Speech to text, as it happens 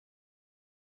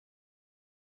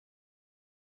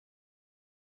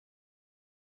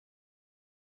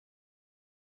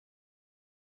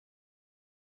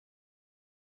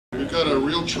got a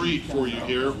real treat for you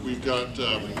here. We've got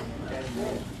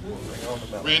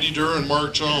Randy Derr and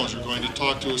Mark Jones are going to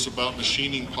talk to us about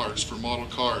machining parts for model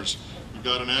cars. We've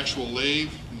got an actual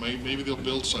lathe. Maybe they'll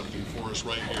build something for us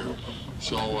right here.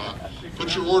 So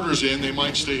put your orders in. They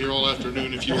might stay here all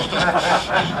afternoon if you want to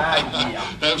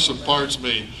have some parts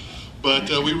made. But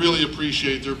we really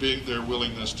appreciate their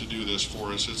willingness to do this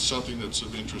for us. It's something that's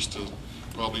of interest to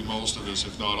probably most of us,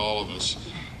 if not all of us.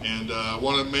 And I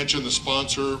want to mention the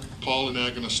sponsor, Paul in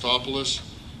Agonistopoulos,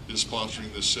 is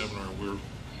sponsoring this seminar.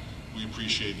 We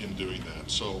appreciate him doing that.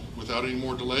 So without any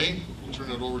more delay, we'll turn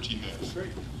it over to you guys.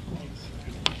 Great.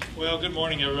 Well, good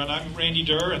morning, everyone. I'm Randy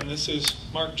Derr, and this is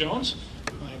Mark Jones,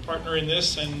 my partner in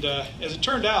this. And as it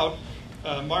turned out,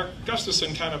 Mark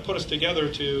Gustafson kind of put us together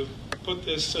to put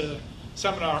this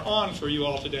seminar on for you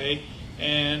all today.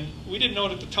 And we didn't know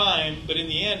it at the time, but in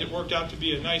the end it worked out to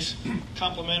be a nice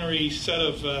complementary set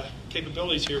of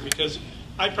capabilities here, because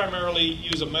I primarily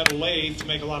use a metal lathe to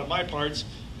make a lot of my parts,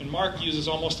 and Mark uses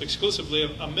almost exclusively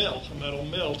a metal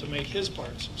mill to make his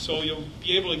parts. So you'll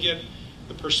be able to get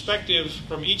the perspective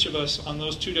from each of us on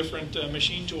those two different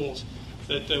machine tools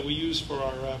that we use for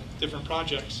our different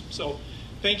projects. So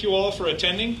thank you all for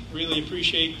attending. Really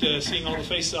appreciate seeing all the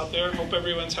faces out there. Hope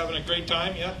everyone's having a great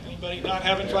time. Yeah? Anybody not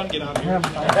having fun? Get out here.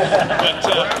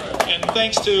 And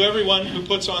thanks to everyone who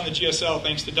puts on the GSL.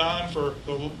 Thanks to Don for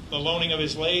the loaning of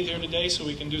his lathe here today so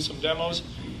we can do some demos.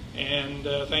 And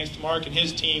thanks to Mark and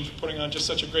his team for putting on just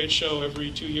such a great show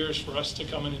every 2 years for us to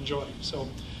come and enjoy. So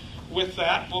with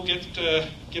that, we'll get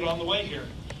on the way here.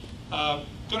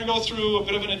 Going to go through a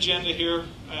bit of an agenda here.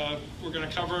 We're going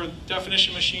to cover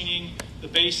definition machining, the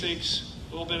basics,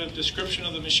 a little bit of description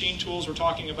of the machine tools we're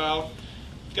talking about.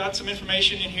 We've got some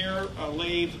information in here, a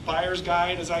lathe buyer's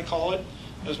guide, as I call it,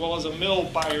 as well as a mill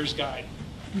buyer's guide.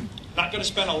 Not going to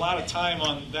spend a lot of time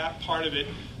on that part of it,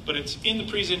 but it's in the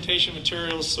presentation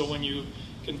materials, so when you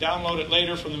can download it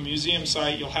later from the museum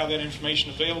site, you'll have that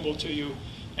information available to you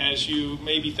as you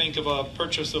maybe think of a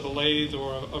purchase of a lathe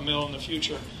or a mill in the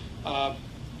future.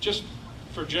 Just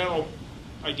for general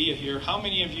idea here, how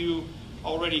many of you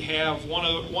already have one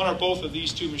or both of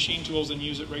these two machine tools and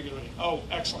use it regularly? Oh,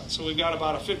 excellent. So we've got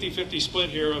about a 50-50 split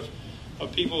here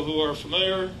of people who are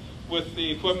familiar with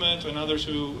the equipment and others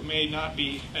who may not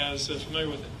be as familiar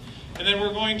with it. And then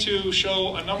we're going to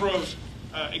show a number of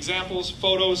examples,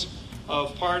 photos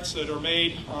of parts that are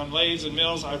made on lathes and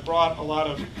mills. I've brought a lot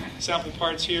of sample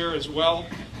parts here as well.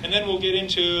 And then we'll get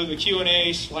into the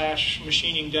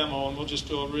Q&A/machining demo, and we'll just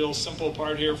do a real simple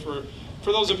part here for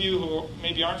those of you who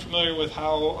maybe aren't familiar with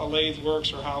how a lathe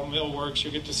works or how a mill works.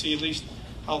 You'll get to see at least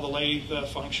how the lathe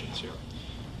functions here.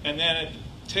 And then at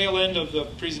the tail end of the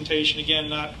presentation, again,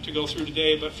 not to go through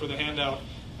today, but for the handout,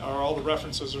 are all the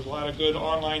references. There's a lot of good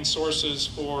online sources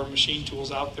for machine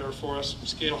tools out there for us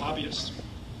scale hobbyists.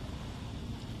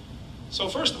 So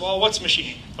first of all, what's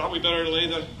machining? Thought we better lay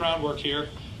the groundwork here.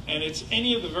 And it's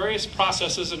any of the various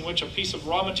processes in which a piece of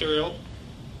raw material,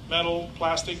 metal,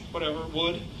 plastic, whatever,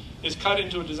 wood, is cut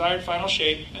into a desired final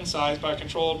shape and size by a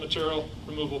controlled material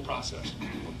removal process.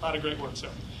 A lot of great words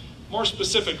there. More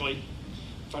specifically,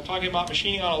 if I'm talking about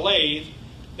machining on a lathe,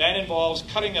 that involves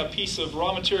cutting a piece of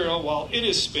raw material while it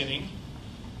is spinning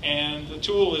and the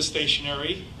tool is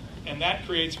stationary, and that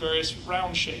creates various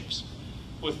round shapes.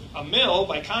 With a mill,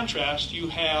 by contrast, you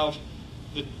have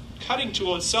the cutting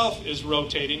tool itself is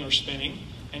rotating or spinning,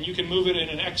 and you can move it in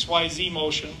an XYZ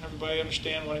motion. Everybody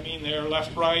understand what I mean there?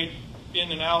 Left, right,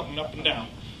 in and out, and up and down.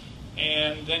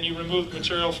 And then you remove the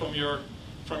material from your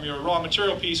raw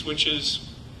material piece, which is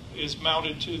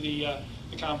mounted to the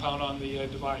compound on the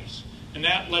device. And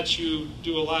that lets you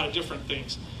do a lot of different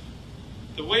things.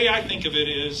 The way I think of it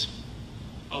is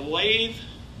a lathe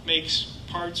makes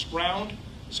parts round,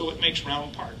 so it makes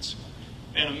round parts.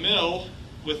 And a mill,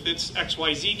 with its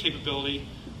XYZ capability,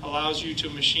 allows you to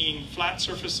machine flat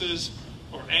surfaces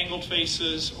or angled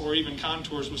faces or even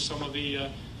contours with some of the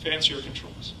fancier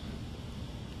controls.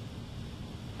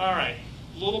 All right,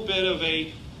 a little bit of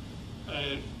a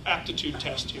aptitude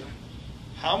test here.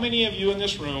 How many of you in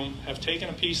this room have taken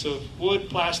a piece of wood,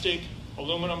 plastic,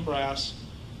 aluminum, brass,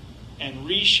 and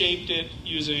reshaped it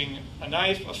using a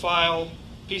knife, a file,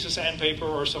 piece of sandpaper,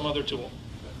 or some other tool?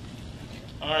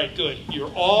 All right, good.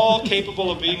 You're all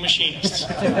capable of being machinists.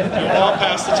 You're all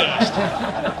passed the test.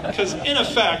 Because in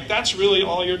effect, that's really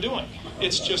all you're doing.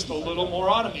 It's just a little more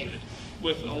automated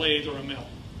with a lathe or a mill.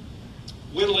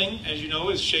 Whittling, as you know,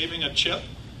 is shaving a chip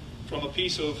from a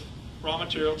piece of raw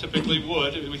material, typically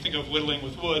wood. We think of whittling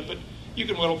with wood, but you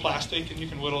can whittle plastic and you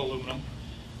can whittle aluminum.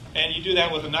 And you do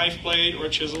that with a knife blade or a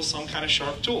chisel, some kind of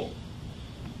sharp tool.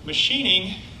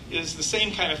 Machining is the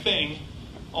same kind of thing,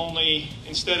 only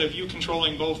instead of you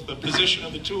controlling both the position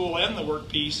of the tool and the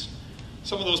workpiece,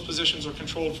 some of those positions are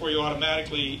controlled for you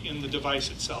automatically in the device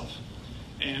itself.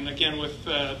 And again, with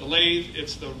the lathe,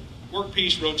 it's the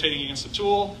workpiece rotating against the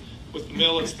tool. With the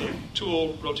mill, it's the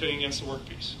tool rotating against the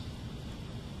workpiece.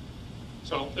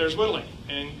 So there's whittling,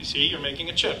 and you see you're making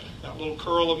a chip. That little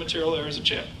curl of material there is a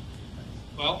chip.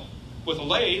 Well, with a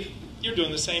lathe, you're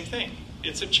doing the same thing.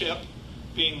 It's a chip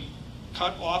being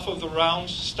cut off of the round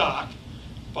stock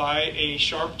by a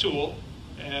sharp tool,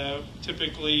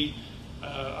 typically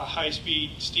a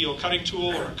high-speed steel cutting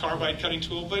tool or a carbide cutting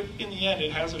tool, but in the end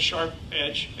it has a sharp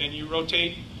edge, and you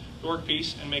rotate the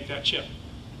workpiece and make that chip.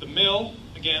 The mill,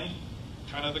 again,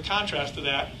 kind of the contrast to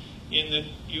that, in that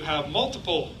you have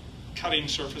multiple cutting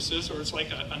surfaces, or it's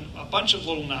like a bunch of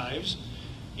little knives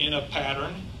in a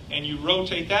pattern, and you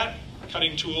rotate that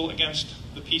cutting tool against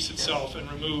the piece itself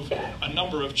and remove a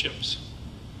number of chips.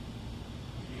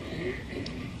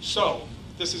 So,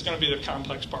 this is going to be the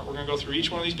complex part. We're going to go through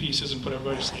each one of these pieces and put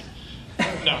everybody to sleep.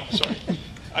 No, sorry.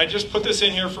 I just put this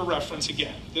in here for reference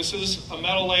again. This is a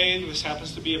metal lathe. This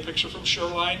happens to be a picture from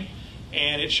Shoreline,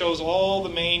 and it shows all the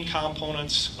main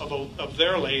components of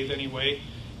their lathe anyway.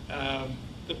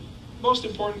 The most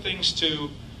important things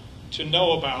to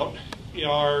know about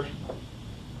are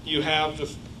you have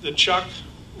the chuck,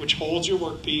 which holds your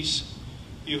workpiece.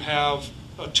 You have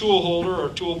a tool holder or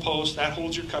tool post that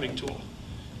holds your cutting tool.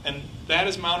 And that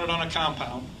is mounted on a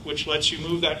compound, which lets you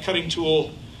move that cutting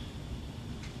tool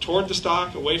toward the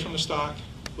stock, away from the stock,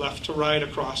 left to right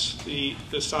across the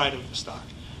side of the stock,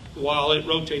 while it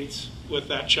rotates with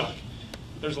that chuck.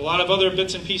 There's a lot of other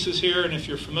bits and pieces here, and if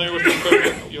you're familiar with the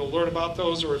equipment, you'll learn about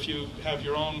those, or if you have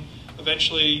your own,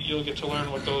 eventually you'll get to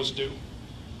learn what those do.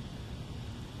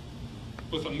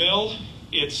 With a mill,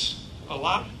 it's a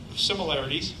lot of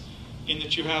similarities in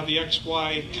that you have the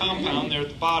XY compound there at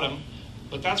the bottom,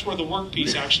 but that's where the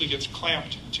workpiece actually gets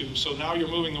clamped to. So now you're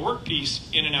moving the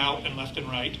workpiece in and out and left and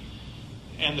right.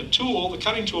 And the tool, the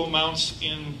cutting tool, mounts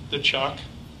in the chuck,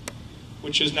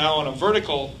 which is now in a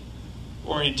vertical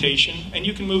orientation, and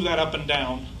you can move that up and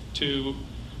down to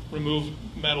remove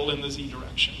metal in the Z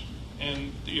direction.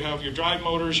 And you have your drive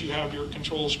motors, you have your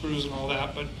control screws and all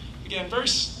that, but again,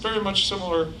 very much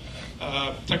similar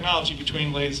technology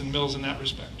between lathes and mills in that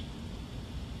respect.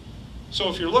 So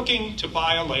if you're looking to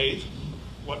buy a lathe,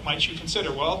 what might you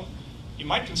consider? Well, you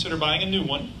might consider buying a new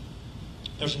one.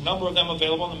 There's a number of them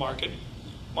available in the market.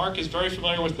 Mark is very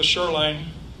familiar with the Shoreline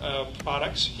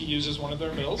products. He uses one of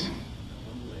their mills.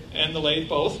 And the lathe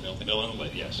both? The mill and the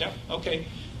lathe, yes. Yeah, okay.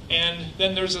 And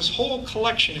then there's this whole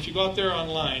collection, if you go out there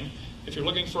online, if you're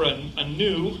looking for a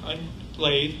new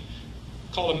lathe,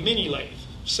 called a mini lathe,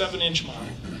 7-inch model.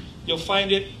 You'll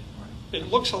find it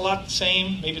looks a lot the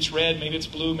same. Maybe it's red, maybe it's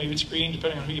blue, maybe it's green,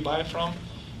 depending on who you buy it from.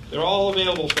 They're all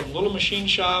available from Little Machine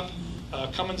Shop,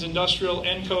 Cummins Industrial,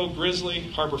 Enco, Grizzly,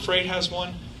 Harbor Freight has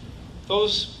one.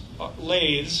 Those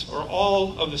lathes are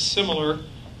all of the similar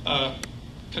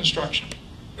construction.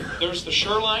 There's the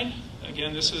Shoreline.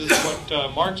 Again, this is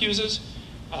what Mark uses.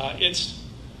 It's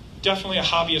definitely a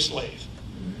hobbyist lathe.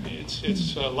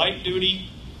 It's light duty.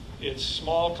 It's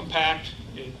small, compact.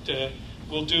 It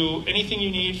will do anything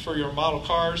you need for your model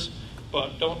cars,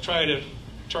 but don't try to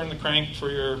turn the crank for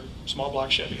your small block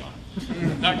Chevy on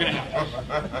it. Not going to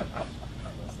happen.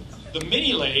 The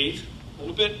mini lathe, a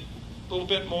little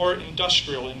bit more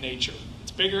industrial in nature.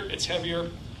 It's bigger, it's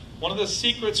heavier. One of the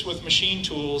secrets with machine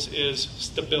tools is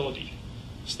stability.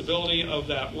 Stability of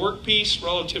that workpiece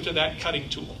relative to that cutting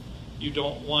tool. You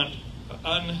don't want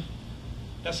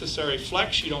unnecessary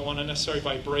flex, you don't want unnecessary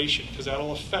vibration, because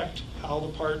that'll affect how the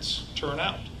parts turn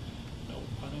out. No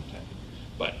pun intended.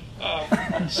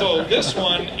 But, so this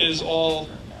one is all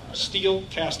steel,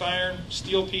 cast iron,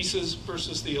 steel pieces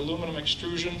versus the aluminum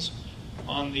extrusions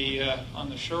on the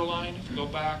Shoreline. If you go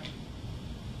back,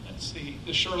 let's see,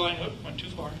 the Shoreline, went too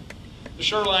far. The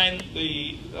Shoreline,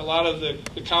 a lot of the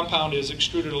compound is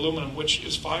extruded aluminum, which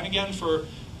is fine again for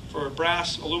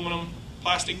brass, aluminum,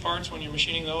 plastic parts when you're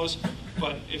machining those.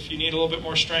 But if you need a little bit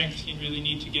more strength, you really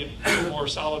need to get a more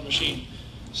solid machine.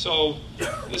 So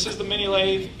this is the mini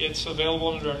lathe. It's available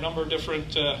under a number of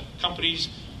different companies.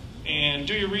 And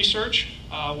do your research.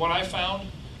 What I found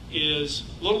is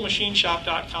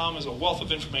littlemachineshop.com is a wealth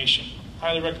of information.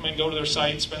 Highly recommend go to their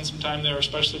site, spend some time there,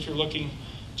 especially if you're looking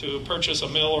to purchase a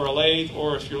mill or a lathe,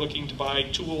 or if you're looking to buy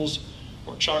tools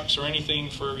or chucks or anything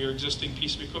for your existing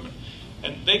piece of equipment.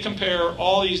 And they compare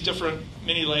all these different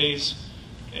mini lathes,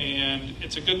 and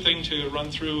it's a good thing to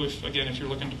run through if you're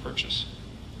looking to purchase.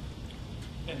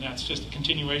 And that's just a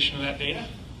continuation of that data.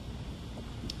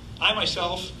 I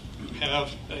myself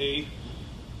have a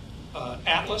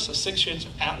Atlas, a 6-inch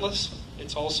Atlas.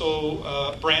 It's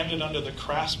also branded under the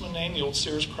Craftsman name, the old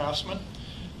Sears Craftsman.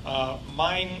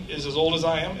 Mine is as old as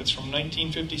I am. It's from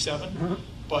 1957,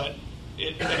 but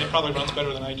it probably runs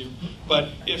better than I do. But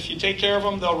if you take care of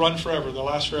them, they'll run forever. They'll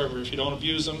last forever if you don't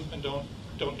abuse them and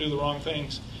don't do the wrong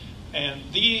things. And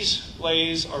these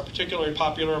lathes are particularly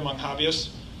popular among hobbyists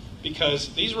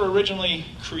because these were originally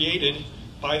created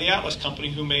by the Atlas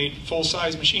company, who made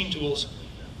full-size machine tools.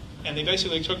 And they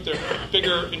basically took their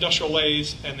bigger industrial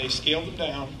lathes and they scaled them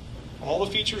down. All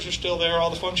the features are still there, all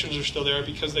the functions are still there,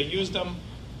 because they used them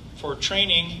for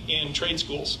training in trade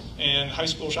schools and high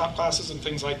school shop classes and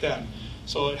things like that.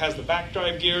 So it has the back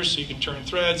drive gears so you can turn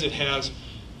threads. It has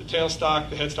the tailstock,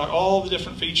 the headstock, all the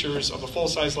different features of a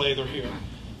full-size lathe are here.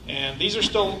 And these are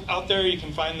still out there. You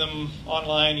can find them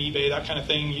online, eBay, that kind of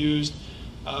thing, used.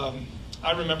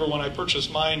 I remember when I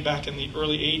purchased mine back in the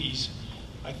early 80s,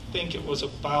 I think it was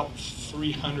about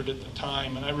 $300 at the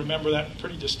time. And I remember that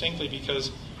pretty distinctly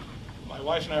because my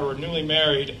wife and I were newly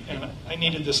married, and I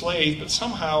needed this lathe, but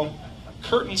somehow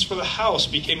curtains for the house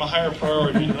became a higher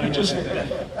priority. And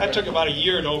that took about a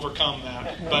year to overcome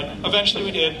that. But eventually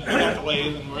we did. We got the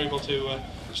lathe and were able to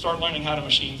start learning how to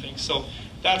machine things. So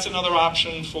that's another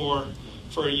option for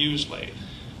a used lathe.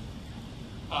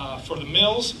 For the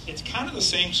mills, it's kind of the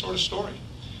same sort of story.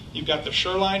 You've got the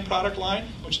Shoreline product line,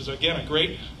 which is, again, a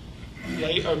great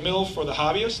mill for the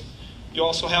hobbyist. You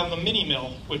also have the mini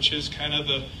mill, which is kind of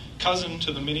the cousin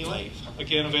to the mini lathe.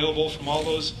 Again, available from all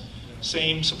those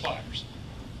same suppliers.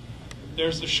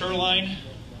 There's the Shoreline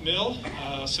mill,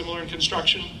 similar in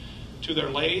construction to their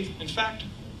lathe. In fact,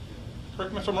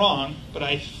 correct me if I'm wrong, but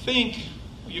I think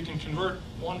you can convert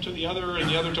one to the other and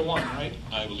the other to one, right?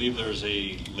 I believe there's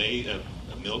a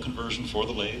mill conversion for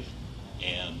the lathe,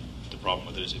 and the problem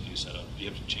with it is if you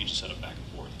have to change the setup back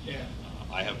and forth. Yeah.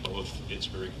 I have both. It's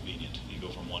very convenient. You go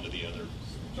from one to the other.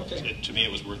 Okay. To me,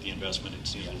 it was worth the investment. It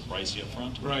seems a little pricey up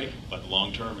front. Right. But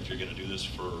long term, if you're going to do this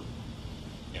for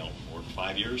 4 to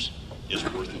 5 years, it's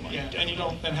worth the money. Yeah, and you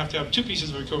don't then have to have two pieces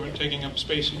of equipment taking up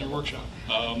space in your workshop.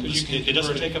 It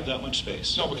doesn't take up that much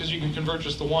space. No, because you can convert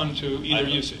just the one to either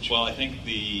usage. Well, I think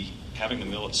having the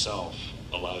mill itself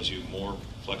allows you more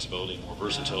flexibility, more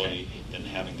versatility than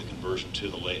having the conversion to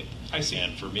the lathe. I see.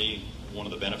 And for me, one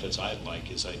of the benefits I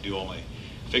like is I do all my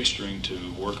fixturing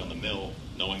to work on the mill,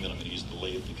 knowing that I'm going to use the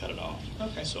lathe to cut it off.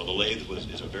 Okay. So the lathe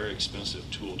is a very expensive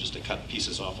tool just to cut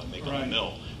pieces off and make on the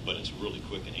mill, but it's really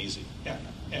quick and easy. Yeah.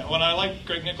 Well, I like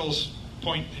Greg Nichols'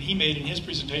 point that he made in his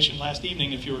presentation last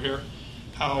evening, if you were here,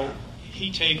 how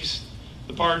he takes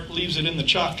the part, leaves it in the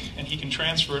chuck, and he can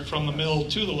transfer it from the mill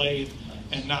to the lathe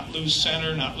and not lose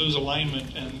center, not lose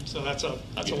alignment, and so that's a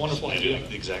wonderful idea. I do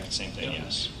the exact same thing. Yeah.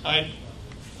 Yes.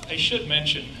 I should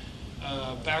mention,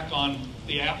 back on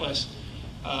the Atlas,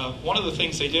 one of the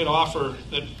things they did offer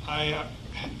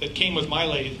that came with my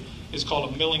lathe is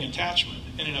called a milling attachment,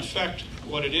 and in effect,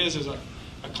 what it is a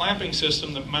clamping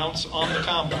system that mounts on the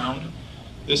compound.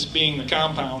 This being the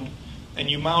compound, and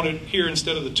you mount it here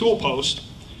instead of the tool post,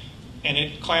 and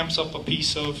it clamps up a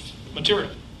piece of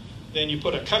material. Then you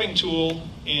put a cutting tool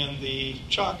in the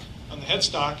chuck on the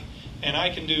headstock, and I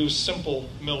can do simple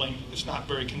milling. It's not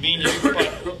very convenient,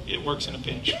 but it works in a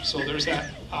pinch. So there's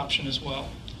that option as well.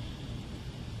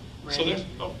 Randy,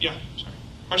 So yeah, sorry.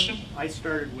 Question? I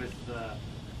started with the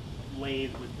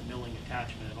lathe with the milling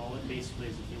attachment, and all it basically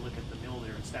is, if you look at the mill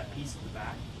there, it's that piece at the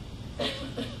back.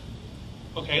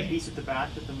 Okay. The piece at the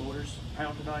back that the motor's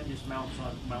mounted on just mounts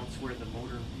where the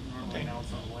motor normally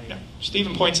mounts on the lathe. Yeah.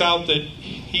 Stephen points out that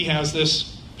he has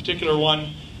this particular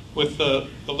one with the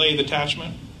lathe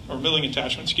attachment, or milling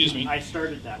attachment, excuse me. I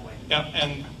started that way. Yeah,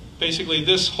 and basically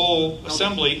this whole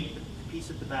assembly. The piece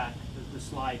at the back, the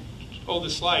slide. Oh, the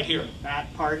slide here.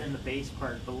 That part and the base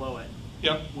part below it.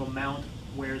 Yep. Will mount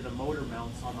where the motor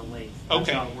mounts on the lathe. That's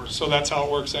okay. How it works. So that's how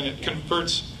it works, and it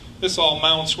converts. This all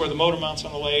mounts where the motor mounts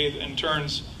on the lathe and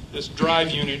turns this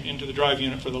drive unit into the drive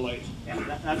unit for the lathe.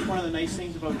 Yeah, that's one of the nice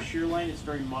things about Shoreline. It's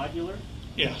very modular.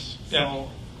 Yes. So yeah.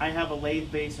 I have a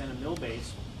lathe base and a mill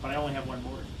base, but I only have one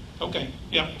motor. Okay.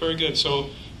 Yeah. Very good. So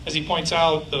as he points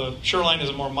out, the Shoreline is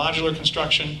a more modular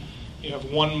construction. You have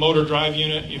one motor drive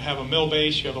unit, you have a mill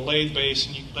base, you have a lathe base,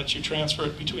 and it lets you transfer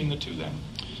it between the two then.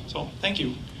 So thank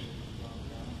you.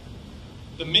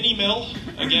 The mini mill,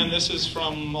 again, this is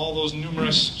from all those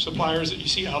numerous suppliers that you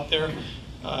see out there,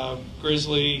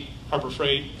 Grizzly, Harbor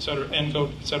Freight, et cetera,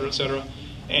 Encoat, et cetera, et cetera.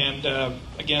 And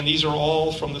again, these are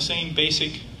all from the same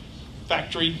basic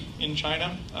factory in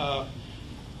China.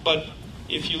 But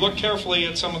if you look carefully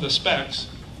at some of the specs,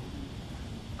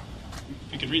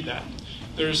 if you could read that,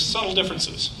 there's subtle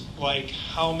differences, like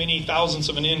how many thousandths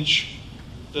of an inch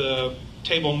the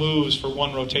table moves for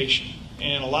one rotation.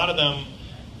 And a lot of them,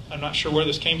 I'm not sure where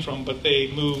this came from, but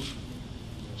they move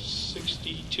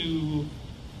 62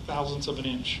 thousandths of an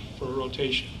inch for a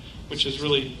rotation, which is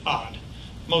really odd.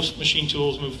 Most machine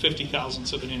tools move 50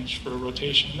 thousandths of an inch for a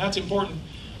rotation. And that's important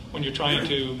when you're trying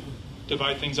to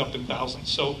divide things up in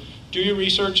thousandths. So do your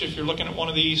research if you're looking at one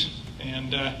of these,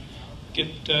 and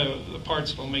get the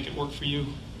parts that will make it work for you.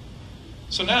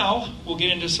 So now we'll get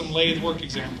into some lathe work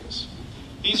examples.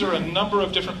 These are a number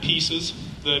of different pieces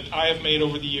that I have made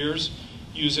over the years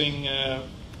using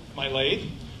my lathe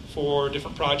for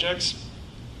different projects.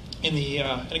 And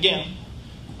again,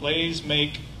 lathes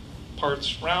make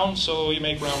parts round, so you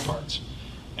make round parts.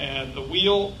 And the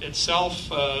wheel itself,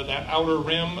 that outer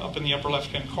rim up in the upper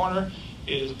left-hand corner,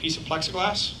 is a piece of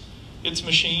plexiglass. It's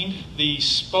machined. The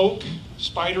spoke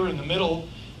spider in the middle,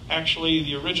 actually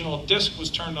the original disc was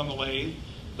turned on the lathe.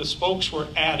 The spokes were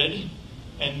added,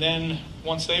 and then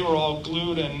once they were all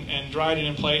glued and dried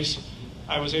in place,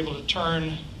 I was able to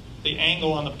turn the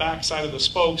angle on the back side of the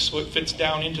spokes so it fits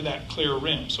down into that clear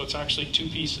rim. So it's actually two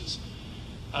pieces.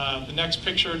 The next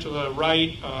picture to the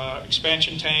right,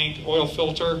 expansion tank, oil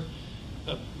filter.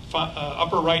 The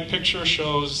upper right picture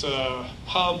shows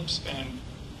hubs and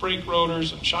brake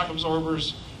rotors and shock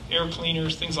absorbers, air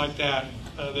cleaners, things like that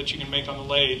that you can make on the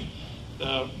lathe.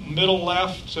 The middle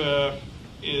left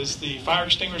is the fire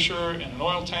extinguisher and an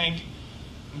oil tank.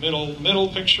 Middle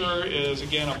picture is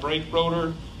again a brake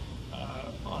rotor.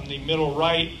 On the middle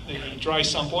right, the dry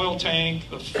sump oil tank,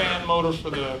 the fan motor for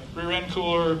the rear end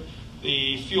cooler,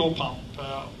 the fuel pump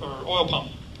or oil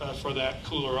pump for that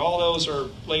cooler. All those are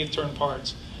lathe turn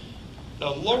parts. The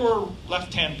lower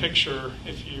left-hand picture,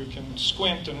 if you can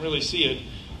squint and really see it,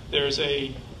 there's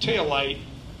a tail light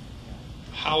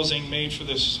housing made for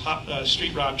this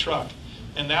street rod truck,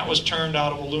 and that was turned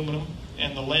out of aluminum,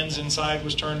 and the lens inside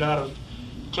was turned out of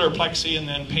clear plexi and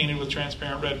then painted with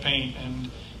transparent red paint,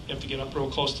 and you have to get up real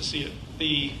close to see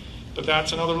it. But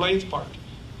that's another lathe part.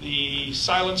 The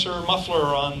silencer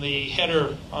muffler on the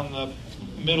header on the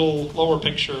middle lower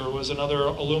picture was another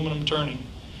aluminum turning.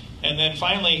 And then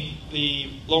finally,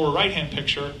 the lower right-hand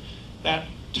picture, that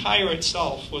tire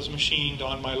itself was machined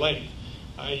on my lathe.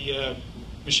 I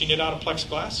machined it out of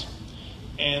plexiglass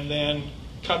and then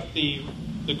cut the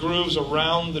grooves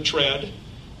around the tread,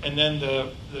 and then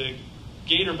the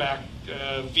gator back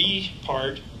V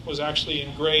part was actually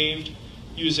engraved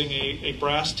using a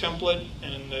brass template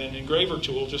and an engraver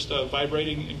tool, just a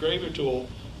vibrating engraver tool.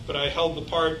 But I held the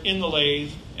part in the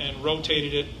lathe and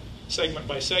rotated it segment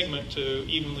by segment to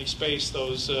evenly space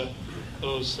those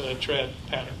tread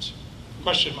patterns.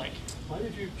 Question, Mike? Why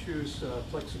did you choose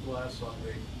plexiglass on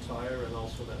the tire and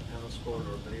also that panel cord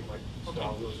or mini mic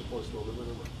style as opposed to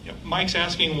aluminum? Yep. Mike's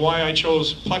asking why I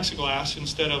chose plexiglass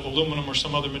instead of aluminum or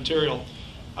some other material.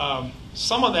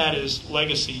 Some of that is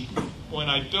legacy. When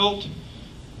I built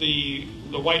the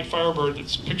white Firebird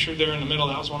that's pictured there in the middle,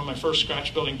 that was one of my first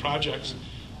scratch building projects.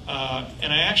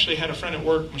 And I actually had a friend at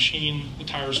work machine the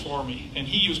tires for me, and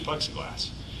he used plexiglass.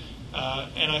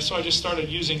 So I just started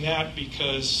using that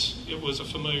because it was a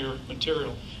familiar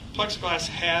material. Plexiglass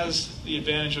has the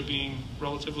advantage of being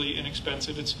relatively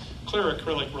inexpensive. It's clear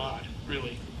acrylic rod,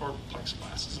 really, or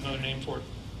plexiglass is another name for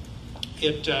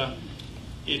it.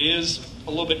 It is a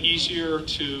little bit easier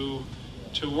to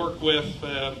work with,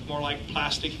 more like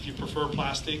plastic if you prefer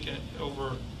plastic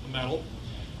over the metal.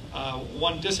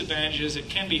 One disadvantage is it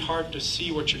can be hard to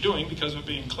see what you're doing because of it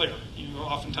being clear. You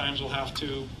oftentimes will have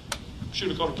to shoot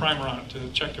a coat of primer on it to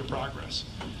check your progress.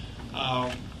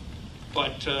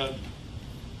 But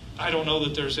I don't know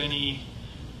that there's any,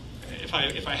 if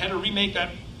I had to remake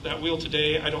that wheel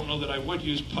today, I don't know that I would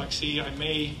use plexi. I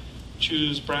may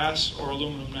choose brass or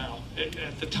aluminum now.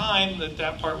 At the time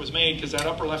that part was made, because that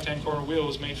upper left-hand corner wheel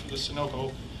was made for the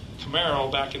Sunoco Camaro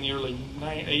back in the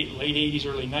late 80s,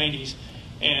 early 90s.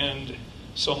 And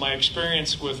so my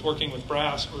experience with working with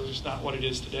brass was not what it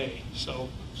is today. So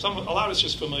a lot of it's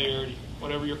just familiarity,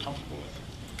 whatever you're comfortable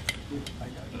with.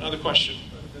 Another question.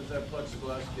 Does that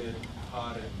plexiglass get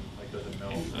hot and does it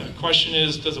melt? The question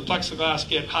is, does a plexiglass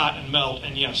get hot and melt?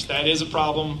 And yes, that is a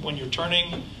problem when you're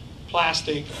turning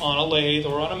plastic on a lathe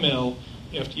or on a mill.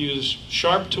 You have to use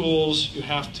sharp tools. You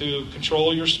have to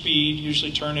control your speed,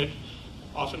 usually turn it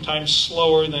oftentimes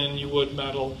slower than you would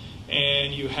metal.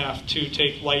 And you have to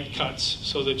take light cuts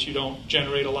so that you don't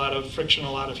generate a lot of friction,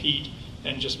 a lot of heat,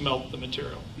 and just melt the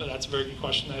material. Now, that's a very good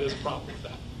question. That is a problem with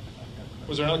that.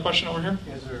 Was there another question over here?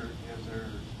 Is there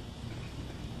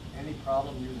any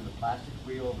problem using a plastic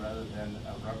wheel rather than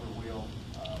a rubber wheel?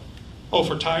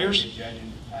 For tires?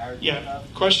 Yeah.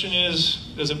 The question is,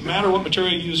 does it matter what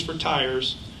material you use for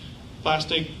tires?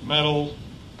 Plastic, metal,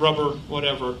 rubber,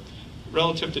 whatever.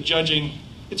 Relative to judging,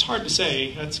 it's hard to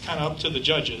say. That's kind of up to the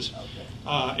judges.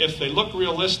 If they look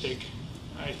realistic,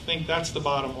 I think that's the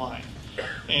bottom line.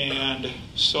 And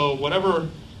so whatever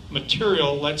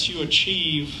material lets you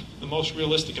achieve the most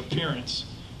realistic appearance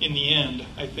in the end,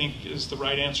 I think is the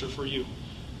right answer for you.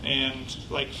 And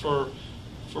like for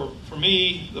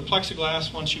me, the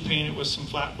plexiglass, once you paint it with some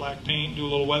flat black paint, do a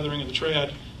little weathering of the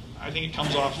tread, I think it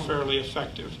comes off fairly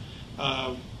effective.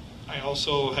 I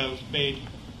also have made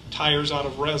tires out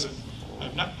of resin.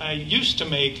 I used to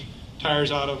make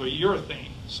tires out of a urethane,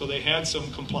 so they had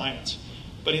some compliance.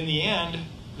 But in the end,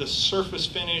 the surface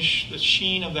finish, the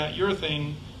sheen of that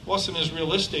urethane wasn't as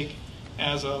realistic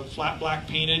as a flat black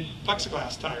painted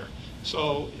plexiglass tire.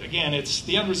 So again, it's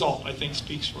the end result, I think,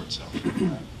 speaks for itself.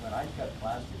 When I cut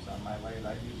plastics on my lathe,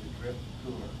 I use a drip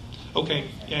cooler. Okay,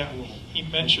 yeah, he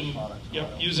mentioned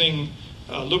using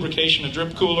lubrication, a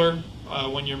drip cooler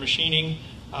when you're machining.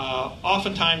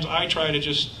 Oftentimes I try to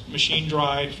just machine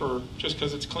dry just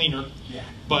because it's cleaner. Yeah.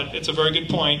 But it's a very good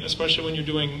point, especially when you're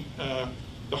doing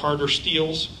the harder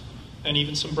steels and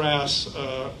even some brass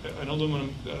and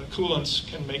aluminum coolants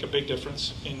can make a big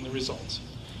difference in the results.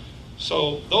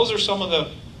 So those are some of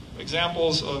the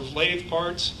examples of lathe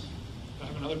parts. I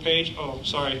have another page. Oh,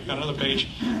 sorry, got another page.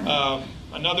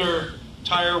 Another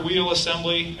tire wheel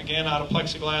assembly, again out of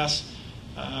plexiglass.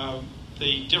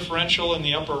 The differential in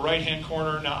the upper right-hand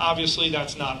corner. Now, obviously,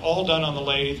 that's not all done on the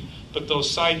lathe, but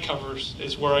those side covers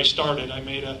is where I started. I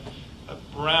made a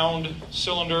round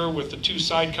cylinder with the two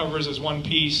side covers as one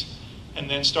piece, and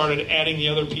then started adding the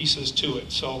other pieces to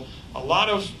it. So a lot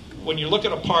of, when you look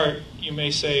at a part, you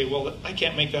may say, well, I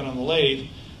can't make that on the lathe.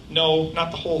 No, not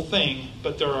the whole thing,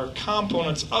 but there are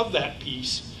components of that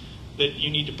piece that you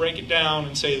need to break it down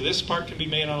and say this part can be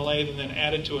made on a lathe and then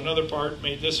add it to another part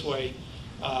made this way.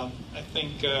 I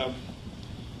think that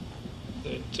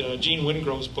Gene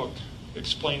Wingrove's book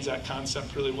explains that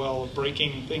concept really well, of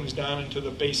breaking things down into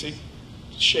the basic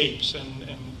shapes and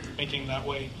making that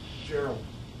way.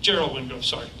 Gerald Wingrove,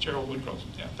 sorry. Gerald Wingrove,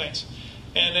 yeah, thanks.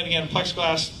 And then again,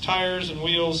 plexiglass tires and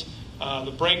wheels.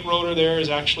 The brake rotor there is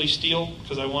actually steel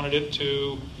because I wanted it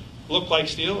to look like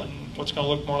steel, and what's going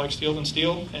to look more like steel than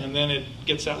steel. And then it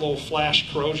gets that little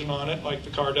flash corrosion on it like the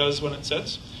car does when it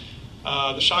sits.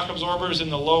 The shock absorbers in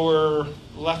the lower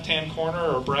left-hand corner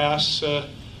are brass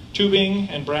tubing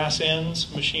and brass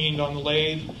ends machined on the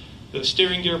lathe. The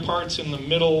steering gear parts in the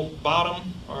middle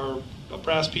bottom are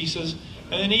brass pieces.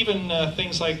 And then even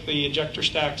things like the ejector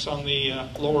stacks on the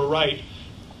lower right,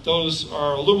 those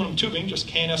are aluminum tubing, just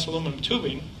K&S aluminum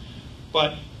tubing,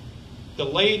 but the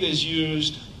lathe is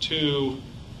used to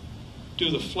do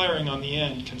the flaring on the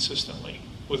end consistently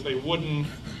with a wooden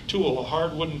tool, a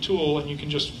hard wooden tool, and you can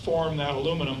just form that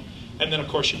aluminum, and then of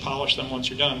course you polish them once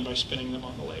you're done by spinning them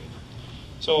on the lathe.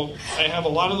 So I have a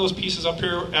lot of those pieces up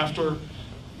here. After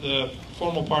the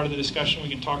formal part of the discussion, we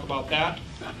can talk about that.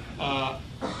 I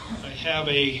have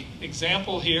an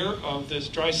example here of this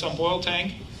dry sump oil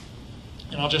tank,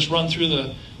 and I'll just run through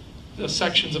the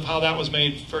sections of how that was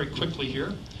made very quickly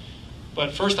here.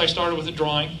 But first I started with a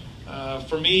drawing.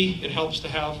 For me, it helps to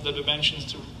have the dimensions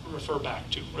to refer back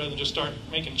to, rather than just start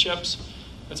making chips.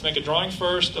 Let's make a drawing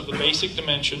first of the basic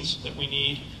dimensions that we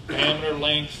need, diameter,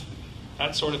 length,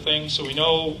 that sort of thing, so we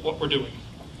know what we're doing.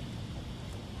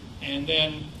 And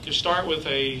then you start with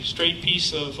a straight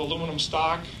piece of aluminum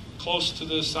stock close to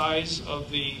the size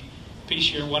of the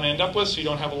piece you want to end up with, so you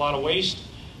don't have a lot of waste.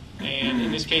 And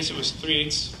in this case, it was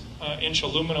 3/8 inch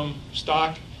aluminum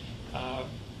stock.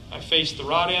 I faced the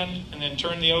rod end and then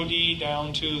turned the OD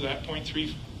down to that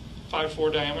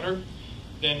 0.354 diameter.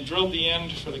 Then drilled the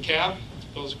end for the cap,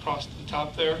 goes across to the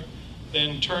top there.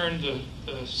 Then turned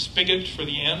the spigot for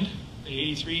the end, the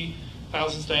 83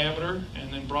 thousandths diameter,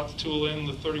 and then brought the tool in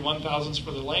the 31 thousandths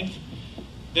for the length.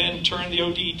 Then turned the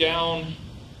OD down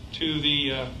to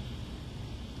the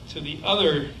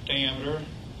other diameter.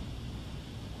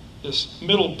 This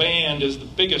middle band is the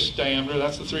biggest diameter,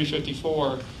 that's the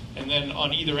 354, and then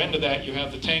on either end of that you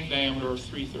have the tank diameter of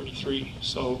 333.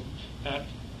 So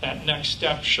that next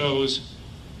step shows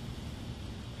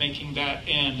making that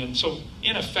end. And so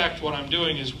in effect what I'm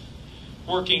doing is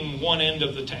working one end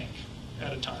of the tank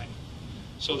at a time.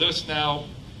 So this now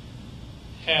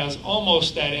has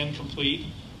almost that end complete.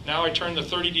 Now I turn the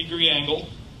 30-degree angle,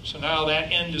 so now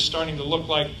that end is starting to look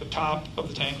like the top of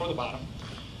the tank or the bottom.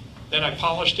 Then I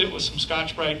polished it with some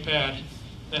Scotch-Brite pad.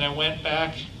 Then I went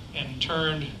back and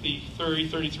turned the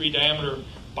 33 diameter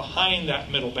behind that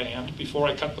middle band before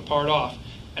I cut the part off.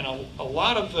 And a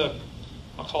lot of the,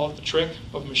 I'll call it the trick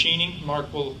of machining,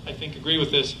 Mark will, I think, agree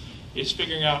with this, is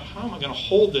figuring out how am I going to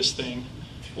hold this thing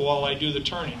while I do the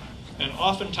turning. And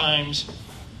oftentimes,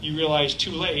 you realize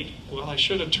too late, well, I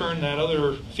should have turned that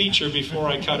other feature before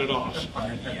I cut it off.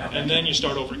 And then you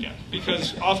start over again.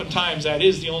 Because oftentimes that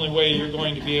is the only way you're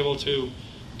going to be able to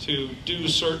do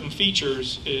certain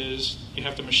features is you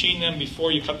have to machine them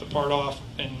before you cut the part off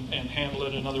and handle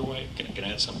it another way. Can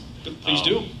I add some? Please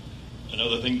do.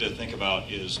 Another thing to think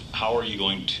about is how are you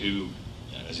going to,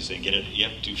 as you say, get it, you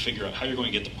have to figure out how you're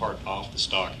going to get the part off the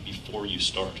stock before you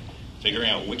start. Figuring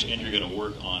out which end you're going to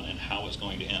work on and how it's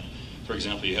going to end. For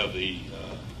example, you have you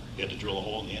have to drill a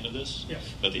hole in the end of this,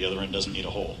 yes, but the other end doesn't need a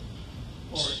hole.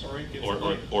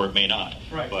 Or it may not.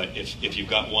 Right. But if you've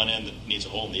got one end that needs a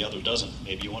hole and the other doesn't,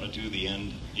 maybe you want to do the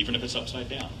end, even if it's upside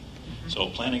down. Mm-hmm. So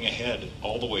planning ahead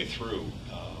all the way through,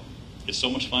 it's so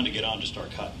much fun to get on to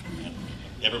start cutting. And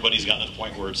everybody's gotten to the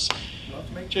point where it's... Love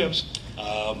to make chips.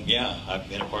 Yeah, I've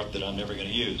made a part that I'm never going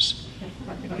to use.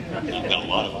 I've got a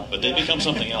lot of them, but they become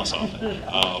something else often.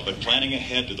 But planning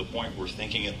ahead to the point where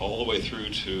thinking it all the way through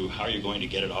to how you're going to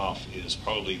get it off is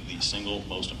probably the single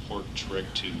most important trick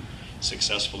to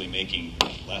successfully making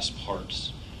less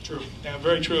parts. True. Yeah,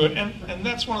 very true. And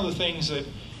that's one of the things that,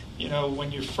 you know,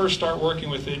 when you first start working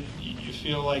with it, you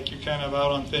feel like you're kind of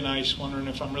out on thin ice, wondering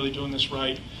if I'm really doing this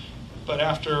right. But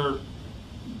after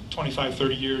 25,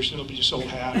 30 years, it'll be just old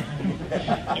hat.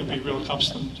 You'll be real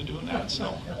accustomed to doing that.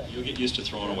 So you'll get used to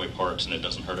throwing away parts, and it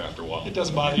doesn't hurt after a while. It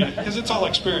doesn't bother you because it's all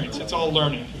experience. It's all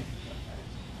learning.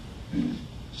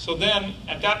 So then,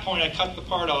 at that point, I cut the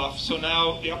part off. So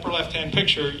now, the upper left-hand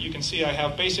picture, you can see I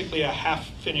have basically a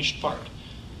half-finished part.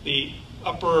 The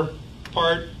upper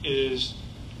part is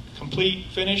complete,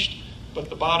 finished, but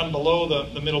the bottom below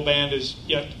the middle band is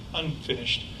yet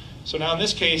unfinished. So now in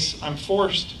this case, I'm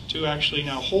forced to actually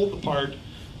now hold the part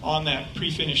on that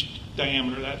pre-finished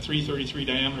diameter, that 333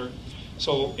 diameter.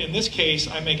 So in this case,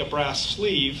 I make a brass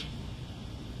sleeve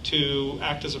to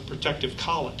act as a protective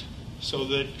collet. So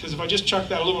that, because if I just chuck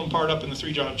that aluminum part up in the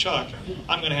 3-jaw chuck,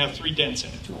 I'm going to have 3 dents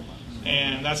in it.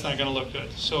 And that's not going to look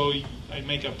good. So I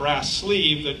make a brass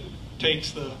sleeve that takes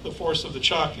the force of the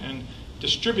chuck and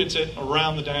distributes it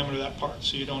around the diameter of that part,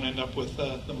 so you don't end up with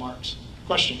the marks.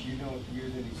 Question? You don't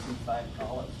use any C5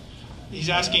 collets? He's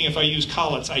asking if I use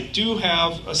collets. I do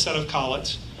have a set of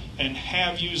collets and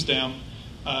have used them.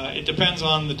 It depends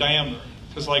on the diameter.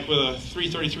 Because like with a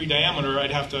 333 diameter, I'd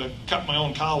have to cut my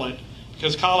own collet.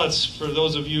 Because collets, for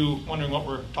those of you wondering what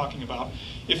we're talking about,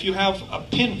 if you have a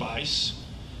pin vise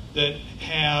that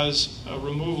has a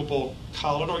removable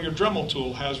collet, or your Dremel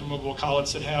tool has removable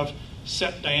collets that have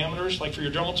set diameters, like for your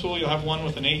Dremel tool, you'll have one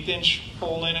with an 1/8 inch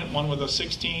hole in it, one with a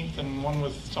 1/16, and one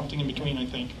with something in between, I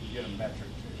think. You get a metric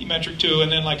too. Metric too,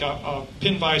 and then like a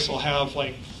pin vise will have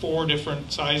like 4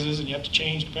 different sizes, and you have to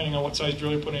change depending on what size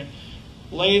drill you put in.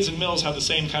 Lathes and mills have the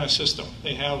same kind of system.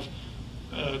 They have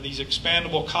these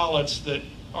expandable collets that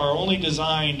are only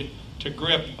designed to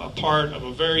grip a part of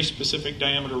a very specific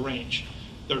diameter range.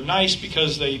 They're nice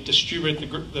because they distribute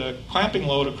the clamping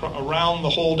load around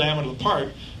the whole diameter of the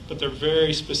part, but they're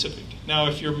very specific. Now,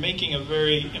 if you're making a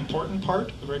very important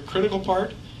part, a very critical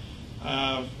part,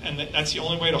 and that's the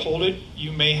only way to hold it,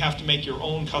 you may have to make your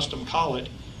own custom collet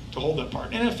to hold that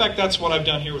part. And in effect, that's what I've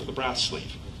done here with the brass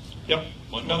sleeve. Yep.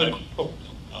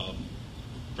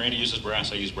 Randy uses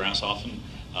brass. I use brass often.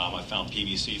 I found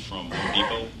PVC from Home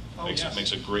Depot.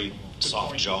 Makes a great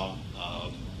soft jaw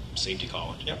safety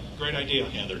collet. Yep, great idea.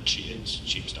 Yeah, they're cheap. It's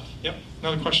cheap stuff. Yep.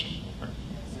 Another question.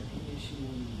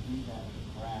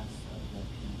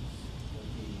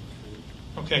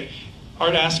 Okay.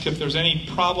 Art asked if there's any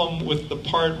problem with the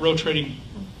part rotating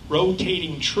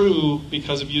true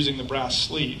because of using the brass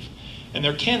sleeve. And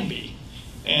there can be.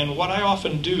 And what I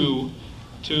often do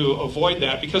to avoid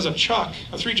that, because a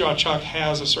 3-jaw chuck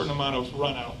has a certain amount of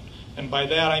run out. And by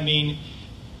that I mean,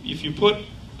 if you put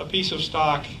a piece of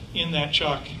stock in that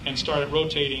chuck and start it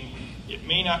rotating, it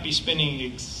may not be spinning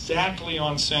exactly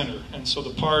on center. And so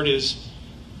the part is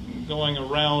going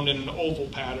around in an oval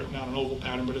pattern, not an oval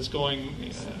pattern, but it's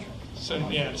going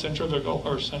centrifugal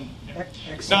or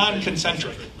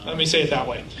non-concentric. Let me say it that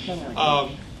way.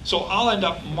 So I'll end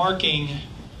up marking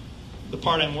the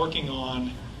part I'm working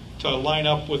on to line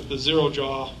up with the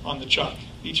 0-jaw on the chuck.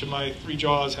 Each of my 3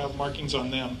 jaws have markings on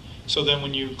them. So then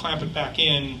when you clamp it back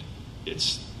in,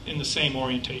 it's in the same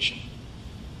orientation.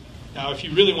 Now, if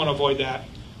you really want to avoid that,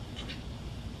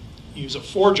 use a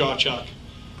 4-jaw chuck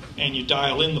and you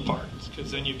dial in the parts,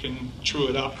 because then you can true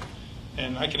it up.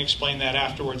 And I can explain that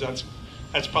afterwards.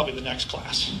 That's probably the next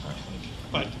class, I think.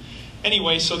 But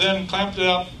anyway, so then clamped it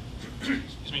up,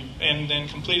 excuse me, and then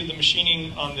completed the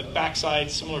machining on the back side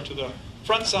similar to the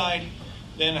front side.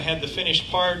 Then I had the finished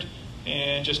part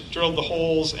and just drilled the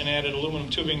holes and added aluminum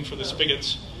tubing for the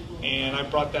spigots And I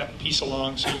brought that piece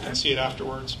along so you can see it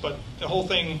afterwards. But the whole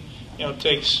thing,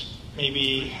 takes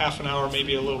maybe half an hour,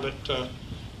 maybe a little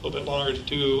bit longer to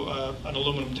do an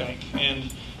aluminum tank.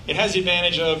 And it has the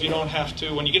advantage of you don't have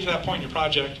to, when you get to that point in your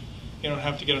project, you don't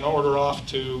have to get an order off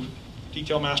to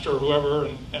detail master or whoever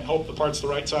and hope the part's the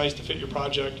right size to fit your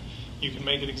project. You can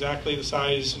make it exactly the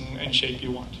size and shape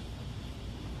you want.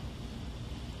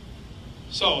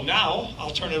 So now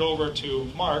I'll turn it over to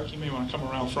Mark. You may want to come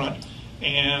around front.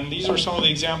 And these are some of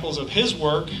the examples of his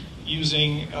work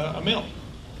using a mill.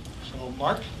 So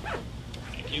Mark.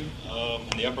 Thank you.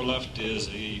 In the upper left is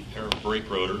a pair of brake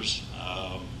rotors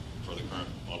for the current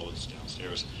model that's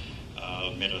downstairs,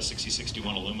 made out of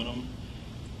 6061 aluminum.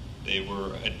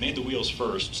 I'd made the wheels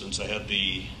first since I had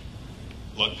the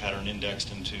lug pattern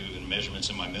indexed into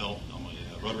measurements in my mill on my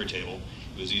rotary table.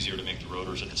 It was easier to make the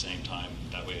rotors at the same time.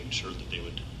 That way I ensured that they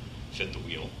would fit the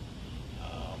wheel.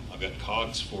 I've got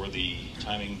cogs for the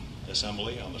timing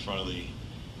assembly on the front of the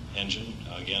engine.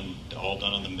 Again, all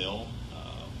done on the mill.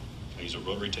 I use a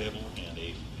rotary table and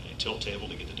a tilt table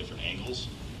to get the different angles.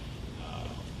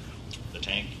 The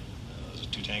tank, there's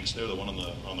 2 tanks there, the one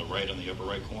on the right, on the upper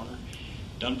right corner.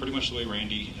 Done pretty much the way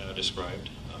Randy described.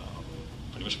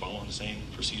 Pretty much following the same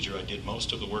procedure. I did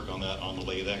most of the work on that on the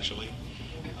lathe actually.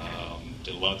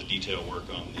 Did a lot of the detail work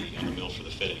on the mill for the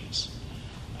fittings.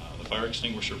 The fire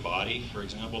extinguisher body, for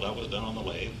example, that was done on the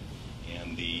lathe,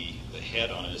 and the head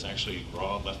on it is actually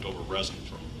raw leftover resin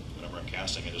from whenever I'm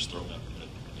casting. I just throw it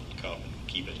in the cup and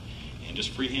keep it, and just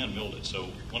freehand milled it. So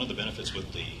one of the benefits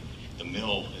with the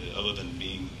mill, other than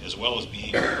being, as well as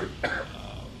being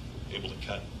able to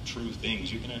cut true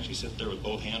things, you can actually sit there with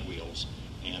both hand wheels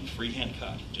and freehand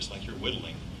cut, just like you're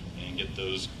whittling, and get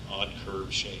those odd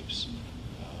curved shapes.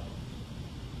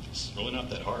 It's really not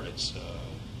that hard. It's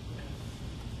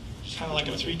kind of like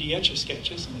a 3D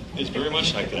Etch-a-Sketch, isn't it? It's very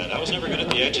much like that. I was never good at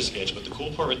the Etch-a-Sketch, but the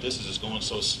cool part with this is it's going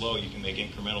so slow you can make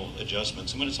incremental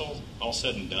adjustments. And when it's all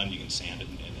said and done, you can sand it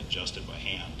and adjust it by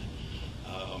hand.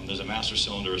 There's a master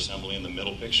cylinder assembly in the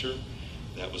middle picture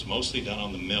that was mostly done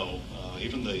on the mill.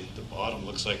 Even the bottom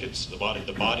looks like it's the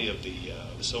body of the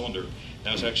cylinder.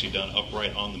 That was actually done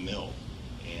upright on the mill,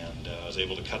 and I was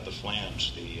able to cut the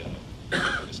flange, the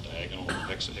diagonal,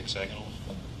 hexagonal,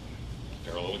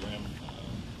 parallelogram.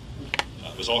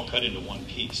 It was all cut into one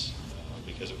piece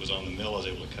because it was on the mill. I was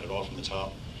able to cut it off from the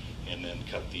top and then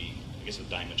cut I guess the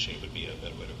diamond shape would be a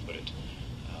better way to put it.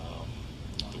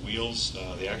 The wheels,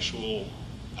 the actual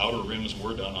outer rims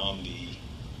were done on the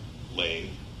lathe,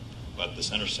 but the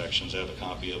center sections, I have a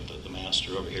copy of the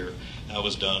master over here. That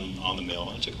was done on the mill,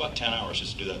 and it took about 10 hours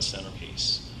just to do that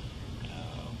centerpiece.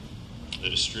 The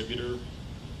distributor,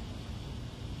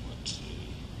 let's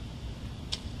see.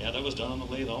 Yeah, that was done on the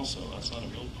lathe also. That's not a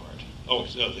mill part. Oh,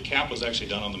 so the cap was actually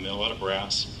done on the mill out of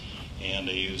brass, and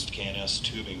they used K&S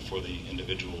tubing for the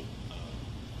individual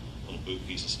little boot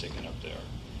pieces sticking up there.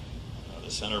 The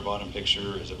center bottom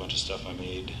picture is a bunch of stuff I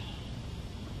made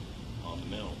on the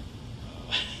mill.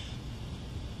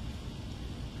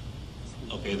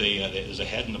 Okay, there's a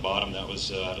head in the bottom that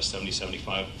was out of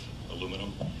 7075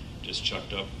 aluminum, just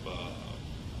chucked up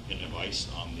in a vise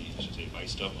on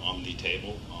viced up on the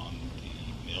table on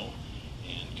the mill,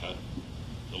 and cut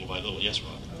little by little. Yes,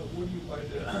 Rob? Where do you buy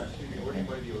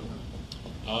the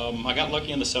aluminum? I got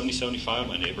lucky in the 7075.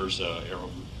 My neighbor's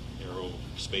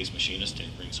aerospace machinist, and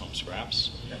he brings home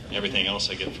scraps. Everything else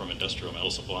I get from Industrial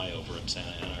Metal Supply over in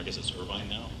Santa Ana. I guess it's Irvine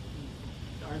now.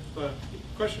 The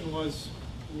question was,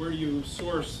 where do you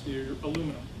source your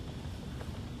aluminum?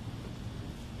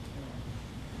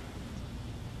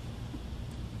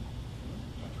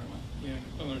 Yeah,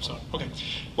 okay.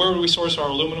 Where do we source our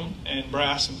aluminum and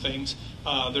brass and things?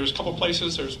 There's a couple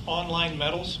places. There's Online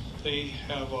Metals. They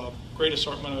have a great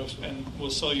assortment of, and will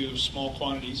sell you small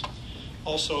quantities.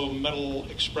 Also, Metal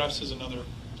Express is another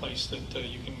place that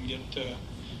you can get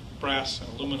brass and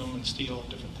aluminum and steel and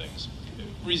different things,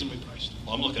 reasonably priced.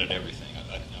 Well, I'm looking at everything.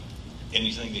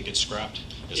 Anything that gets scrapped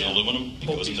as aluminum, it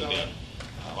goes in the bin.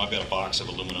 I've got a box of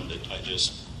aluminum that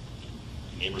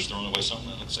neighbor's throwing away something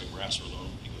that looks like brass or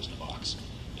aluminum, it goes in the box.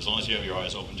 As long as you have your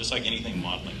eyes open, just like anything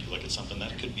modeling, you look at something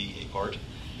that could be a part.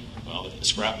 Well, the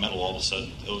scrap metal, all of a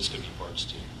sudden, those could be parts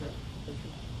too.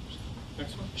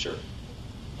 Next one. Sure.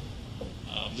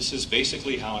 This is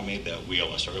basically how I made that wheel.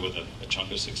 I started with a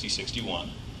chunk of 6061,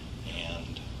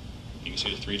 and you can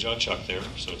see the 3-jaw chuck there,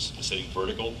 so it's sitting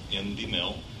vertical in the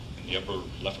mill. In the upper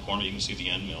left corner, you can see the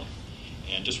end mill,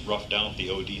 and just roughed out the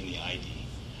OD and the ID.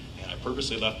 And I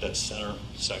purposely left that center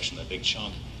section, that big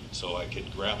chunk, so I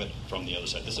could grab it from the other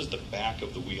side. This is the back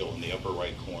of the wheel in the upper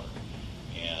right corner,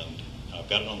 and I've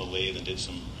got it on the lathe and did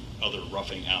some other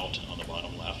roughing out on the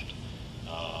bottom left.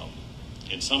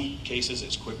 In some cases,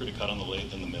 it's quicker to cut on the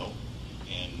lathe than the mill,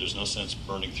 and there's no sense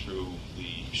burning through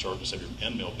the shortness of your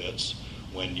end mill bits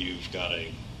when you've got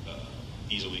a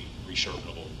easily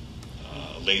resharpenable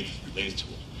lathe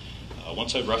tool.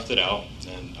 Once I've roughed it out,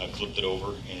 and I've flipped it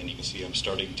over, and you can see I'm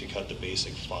starting to cut the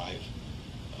basic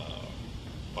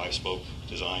five-spoke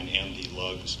design and the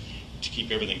lugs to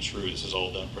keep everything true. This is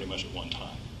all done pretty much at one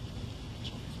time.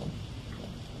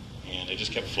 And I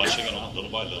just kept fleshing it out little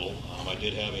by little. I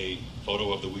did have a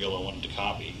photo of the wheel I wanted to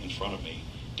copy in front of me.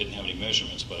 Didn't have any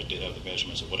measurements, but I did have the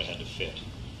measurements of what I had to fit.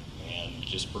 And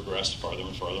just progressed farther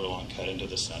and farther along, cut into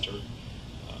the center.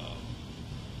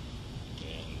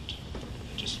 And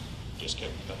it just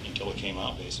kept cutting until it came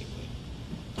out, basically.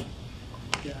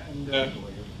 Yeah, and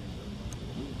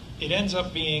it ends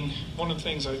up being one of the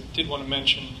things I did want to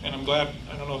mention, and I'm glad,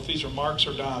 I don't know if these are Mark's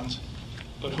or Don's,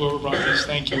 but whoever brought these,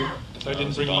 thank you, because I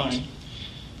didn't bring mine.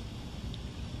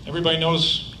 Everybody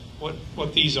knows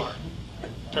what these are.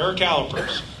 Pair of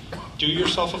calipers. Do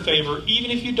yourself a favor,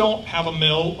 even if you don't have a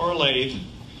mill or a lathe,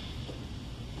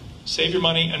 save your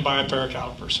money and buy a pair of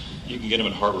calipers. You can get them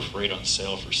at Harbor Freight on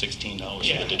sale for $16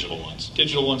 for the digital ones.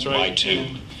 Digital ones, right? Buy two.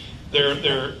 And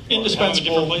they're indispensable.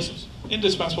 Different places.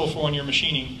 Indispensable for when you're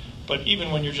machining, but even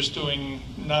when you're just doing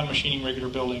non-machining regular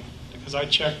building. Because I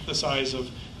check the size of,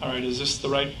 all right, is this the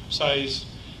right size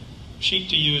sheet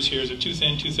to use here? Is it too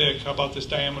thin, too thick? How about this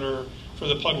diameter for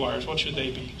the plug wires? What should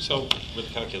they be? So With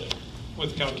the calculator.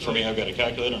 with the calculator. For me, I've got a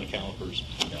calculator and a calipers.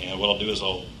 And what I'll do is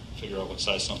I'll figure out what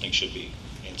size something should be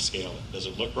and scale it. Does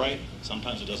it look right?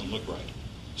 Sometimes it doesn't look right.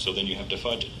 So then you have to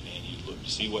fudge it. And you look to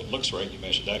see what looks right. You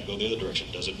measure that, go the other direction.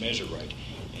 Does it measure right?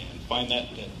 And find that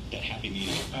happy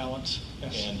medium. Balance.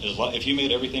 Yes. And if you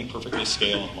made everything perfectly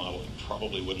scale and model, it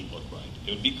probably wouldn't look right.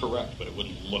 It would be correct, but it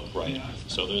wouldn't look right. Yeah.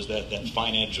 So there's that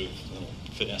fine edge of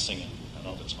finessing, and I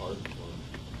don't know if it's art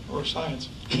Or science.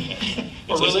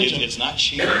 or religion. It's not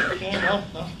cheating. Yeah,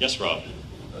 no. Yes, Rob.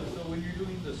 So when you're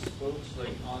doing the spokes, like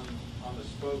on the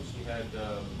spokes, you had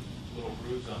little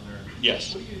grooves on there.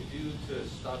 Yes. What do you do to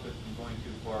stop it from going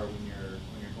too far when you're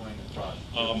going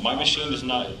across? My machine is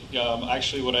not.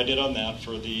 Actually, what I did on that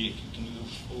for the. Can you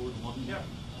move forward one? Yeah.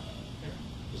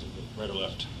 Is it right or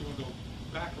left? You want to go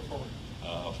back or forward?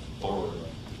 Forward.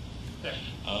 There.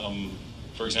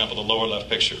 For example, the lower left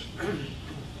picture.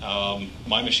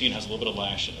 My machine has a little bit of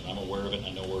lash in it. I'm aware of it and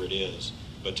I know where it is.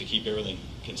 But to keep everything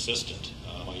consistent,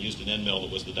 I used an end mill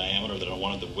that was the diameter that I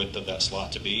wanted the width of that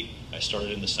slot to be. I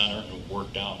started in the center and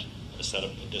worked out a set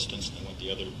of a distance and then went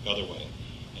the other way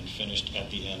and finished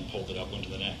at the end, pulled it up, went to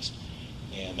the next.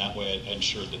 And that way I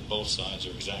ensured that both sides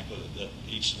are exactly, that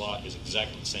each slot is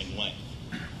exactly the same length.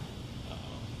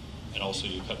 And also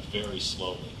you cut very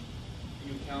slowly.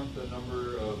 Do you count the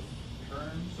number of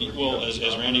turns? Well, as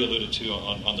Randy alluded to,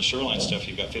 on the Shoreline stuff,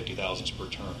 you've got 50 thousandths per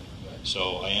turn.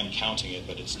 So I am counting it,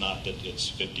 but it's not that it's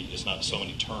 50. It's not so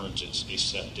many turns. It's a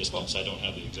set distance. I don't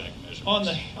have the exact measurements.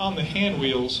 On the hand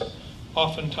wheels,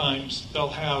 oftentimes they'll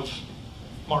have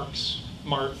marks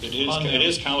marked. It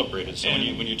is calibrated. So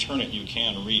when you turn it, you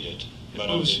can read it. It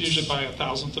moves usually by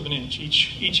 1/1000th of an inch.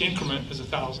 Each increment is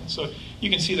 1,000. So you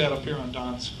can see that up here on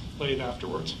Don's lathe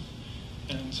afterwards.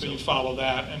 And so you follow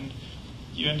that, and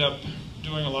you end up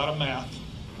doing a lot of math.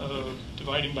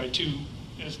 Dividing by 2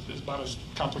 is about as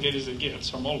complicated as it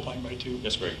gets, or multiplying by 2.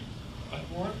 That's great.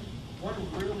 One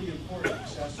really important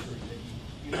accessory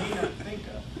that you may not think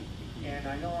of, and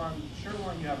I know on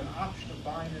Shoreline you have an option of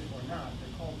buying it or not.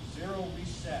 They're called zero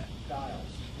reset dials.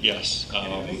 Yes.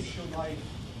 And it makes your life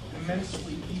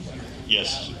immensely easier.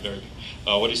 Yes. Very.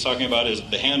 What he's talking about is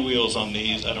the hand wheels on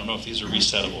these. I don't know if these are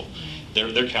resettable.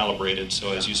 They're calibrated,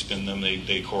 so as you spin them,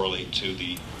 they correlate to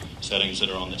the settings that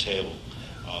are on the table.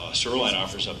 Shoreline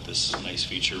offers up this nice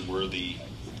feature where the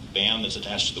band that's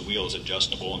attached to the wheel is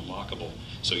adjustable and lockable.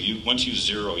 So once you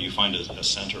zero, you find a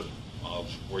center of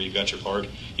where you've got your part.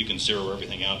 You can zero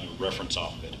everything out and reference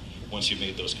off of it. Once you've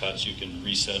made those cuts, you can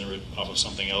recenter it off of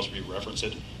something else, re-reference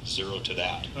it, zero to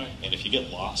that. Right. And if you get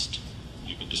lost,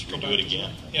 you can just redo it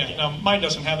again. Yeah. Now mine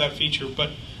doesn't have that feature,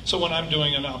 but so when I'm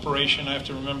doing an operation, I have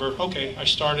to remember, okay, I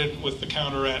started with the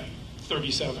counter at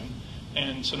 37.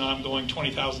 And so now I'm going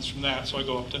 20 thousandths from that, so I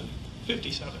go up to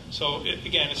 57. So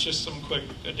again, it's just some quick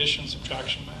addition,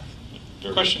 subtraction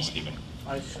math. Question, Stephen?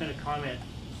 I was just going to comment.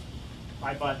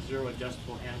 I bought zero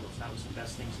adjustable handles. That was the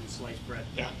best thing since sliced bread.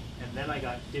 Yeah. And then I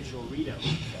got digital readout,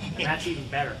 and that's even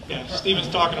better. Yeah, Stephen's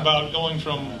talking about going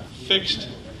from fixed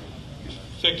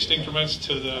increments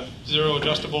to the zero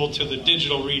adjustable to the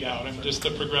digital readout, and just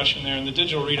the progression there. And the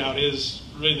digital readout is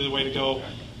really the way to go.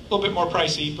 A little bit more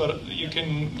pricey, but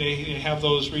they have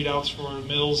those readouts for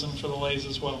mills and for the lathes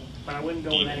as well. But I wouldn't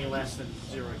go with any less than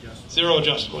zero adjustable. Zero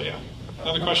adjustable, yeah.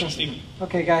 Another question, Stephen.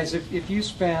 Okay, guys, if you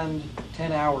spend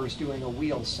 10 hours doing a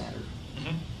wheel center,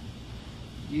 Mhm.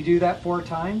 you do that 4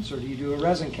 times, or do you do a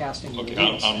resin casting? with Okay, the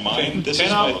wheels? on mine, this 10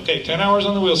 is hours, my, okay, 10 hours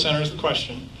on the wheel center is the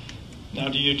question. Now,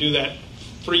 do you do that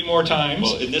 3 more times,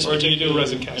 well, in this or do you do particular,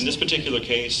 resin casting? in this particular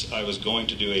case, I was going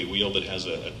to do a wheel that has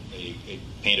a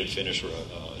painted finish or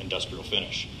a industrial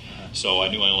finish. So I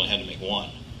knew I only had to make one.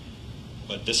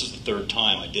 But this is the 3rd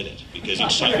time I did it, because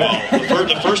each time, well,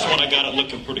 the first one I got it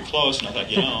looking pretty close, and I thought,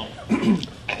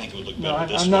 I think it would look No,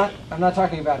 better this I'm way. not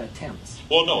talking about attempts.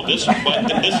 Well, no, this is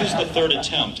the 3rd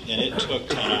attempt, and it took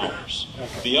 10 hours.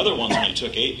 Okay. The other ones only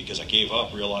took 8 because I gave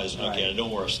up, realized, okay, Right. I know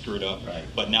where I screwed up, Right.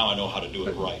 but now I know how to do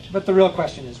it right. But the real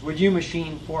question is, would you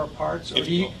machine 4 parts, or If-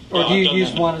 do you, well, or do you I've done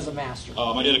use that. one as a master?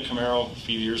 I did a Camaro a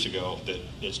few years ago that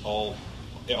it's all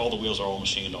the wheels are all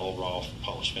machined, all raw,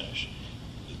 polished finish.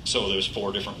 So there's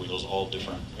 4 different wheels, all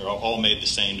different, or all made the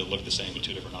same to look the same with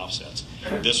 2 different offsets.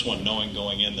 This one, knowing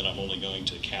going in that I'm only going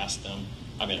to cast them,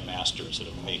 I made a master instead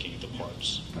of making the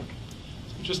parts. Okay.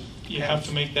 Just, you have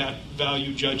to make that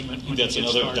value judgment when That's you get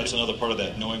another. started. That's another part of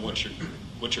that. Knowing what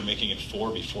you're making it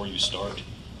for before you start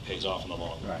pays off in the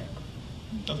long run. Right.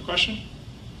 Another question?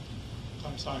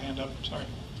 I saw a hand up, sorry.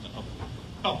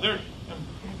 Oh, there.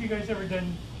 Have you guys ever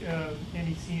done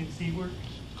any CNC work?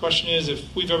 Question is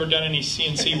if we've ever done any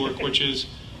CNC work, which is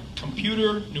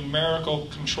computer numerical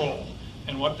control.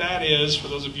 And what that is, for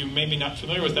those of you maybe not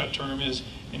familiar with that term, is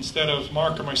instead of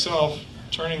Mark or myself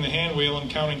turning the hand wheel and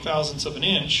counting thousandths of an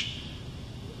inch,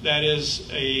 that is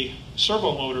a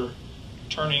servo motor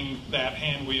turning that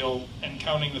hand wheel and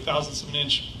counting the thousandths of an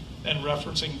inch and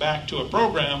referencing back to a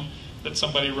program that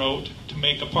somebody wrote to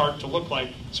make a part to look like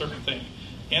a certain thing.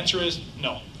 The answer is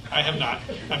no, I have not.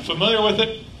 I'm familiar with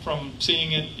it from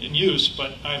seeing it in use,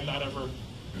 but I have not ever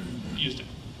used it.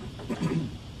 And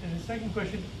the second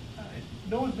question,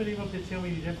 no one's been able to tell me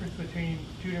the difference between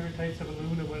 2 different types of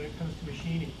aluminum when it comes to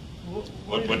machining.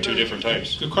 What 2 different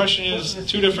types? Good question is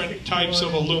 2 different types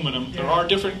of aluminum. There are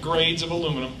different grades of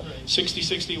aluminum.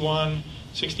 6061,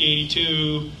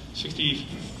 6082,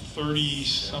 6030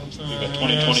 something. You've got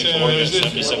 2024, you've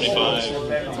got 7075.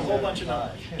 It's a whole bunch of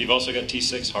numbers. You've also got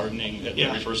T6 hardening. That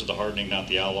Yeah. refers to the hardening, not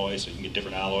the alloy. So you can get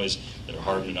different alloys that are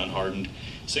hardened and unhardened.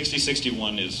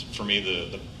 6061 is, for me,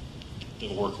 the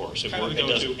workhorse. It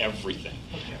does everything.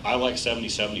 I like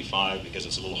 7075 because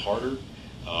it's a little harder.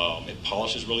 It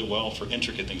polishes really well for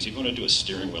intricate things. If you want to do a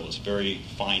steering wheel, it's very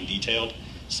fine detailed.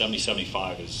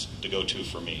 7075 is the go-to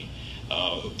for me.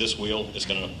 This wheel is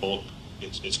going to bulk.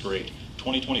 It's great.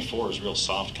 2024 is real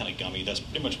soft, kind of gummy. That's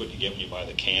pretty much what you get when you buy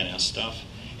the K&S stuff.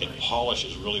 It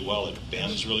polishes really well. It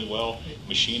bends really well.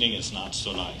 Machining is not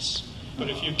so nice. But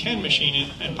if you can machine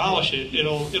it and polish it,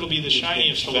 it'll be the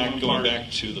shiniest In fact, aluminum going part.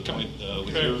 back to the point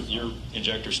with your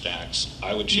injector stacks,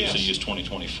 I would choose to Yes. use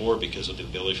 2024 because of the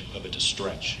ability of it to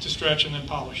stretch. To stretch and then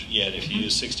polish. Yet if you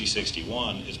use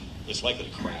 6061, it's likely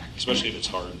to crack, especially if it's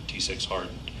hardened, T6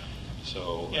 hardened.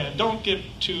 So Yeah, don't get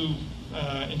too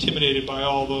intimidated by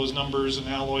all those numbers and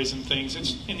alloys and things.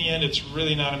 In the end, it's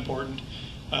really not important.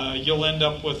 You'll end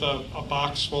up with a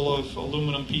box full of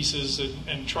aluminum pieces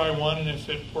and try one, and if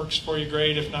it works for you,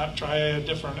 great. If not, try a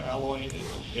different alloy.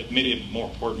 Maybe a more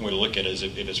important way to look at it is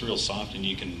if it's real soft and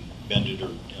you can bend it or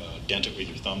dent it with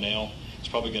your thumbnail, it's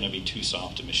probably going to be too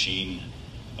soft to machine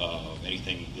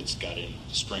anything that's got any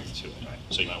strength to it.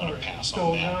 So you might want to pass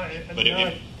So on now, that. But now I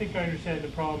if, think I understand the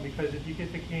problem, because if you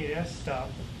get the K&S stuff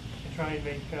and try and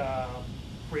make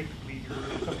brake bleeder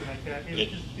or something like that, it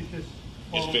just it's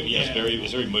falls.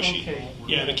 it's very mushy. Okay.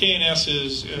 Yeah, the K&S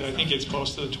is, I think it's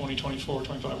close to the 2024,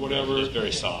 25, whatever. It's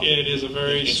very soft. It is a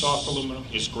very It's- soft aluminum.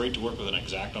 It's great to work with an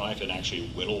X-Acto knife and actually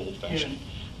whittle old-fashioned.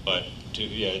 But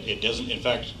it doesn't. In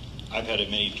fact, I've had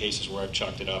many cases where I've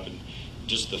chucked it up and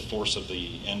just the force of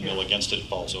the end mill against it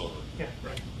falls over. Yeah,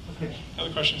 right. Okay.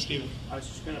 Another question, Stephen? I was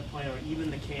just going to point out,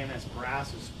 even the KNS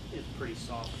brass is pretty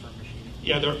soft for machining.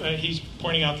 Yeah, he's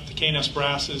pointing out that the K&S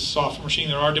brass is soft for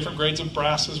machining. There are different grades of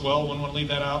brass as well. Wouldn't want to leave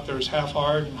that out. There's half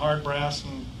hard and hard brass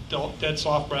and dead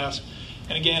soft brass.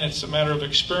 And again, it's a matter of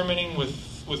experimenting with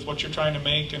what you're trying to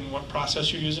make and what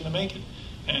process you're using to make it.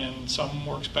 And some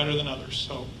works better than others.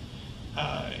 So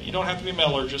you don't have to be a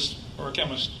metallurgist or a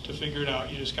chemist to figure it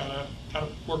out. You just gotta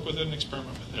work with it and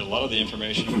experiment with it. A lot of the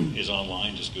information is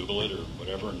online. Just Google it or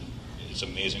whatever, and it's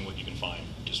amazing what you can find.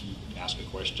 Just ask a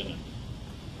question, and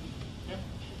Yeah,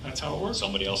 that's how it works.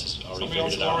 somebody else has already Somebody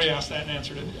else figured has it out. already asked that and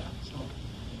answered it. So,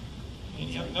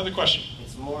 another question?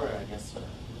 It's more, I guess,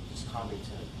 just comment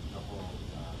to the whole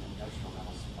industrial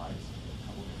metal supplies, a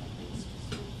couple different things,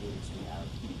 specific things we have.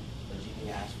 But you can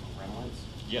ask for gremlins.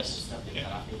 Yes. Stuff they Yeah.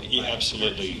 cut off your Yeah, pipe.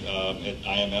 absolutely. At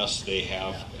IMS, they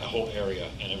have a whole area,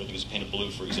 and everything is painted blue.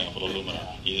 For example, aluminum.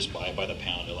 You just buy it by the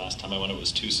pound. The last time I went, it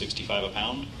was $2.65 a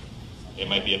pound. It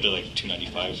might be up to like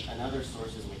 $2.95. Another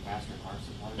source is McMaster Car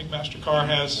Supply. McMaster Car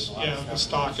has, There's a lot of yeah, the stuff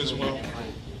stock as that's well. different.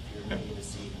 If you're looking to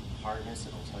see hardness,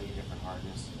 it'll tell you different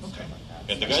hardness and Okay. stuff like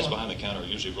that. And the guys behind the counter are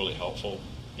usually really helpful.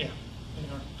 Yeah. They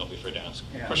are. Don't be afraid to ask.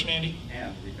 Question, Andy?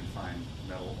 And we can find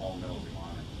metal, all metals we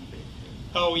want on eBay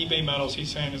too. Oh, eBay Metals,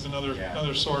 he's saying, is another Yeah.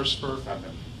 another source for I've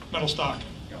been, metal stock.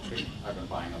 you know, I've been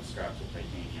buying up scraps of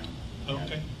titanium.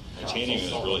 Okay. and Titanium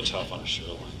is also really tough on a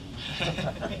show.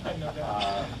 No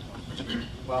doubt.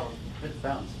 Well, it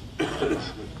depends. Huh?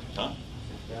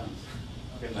 It depends.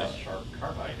 Get that sharp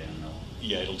carbide in though.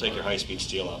 Yeah, it'll take your high-speed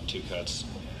steel out in 2 cuts.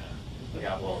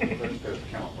 Yeah, well, there's a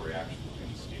chemical reaction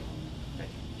between steel and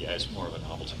titanium. Yeah, it's more of a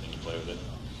novelty thing to play with it.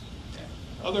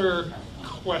 Other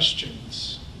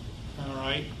questions? All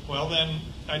right. Well, then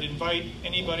I'd invite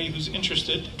anybody who's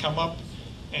interested to come up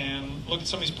and look at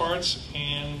some of these parts,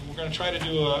 and we're going to try to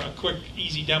do a quick,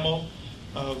 easy demo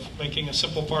of making a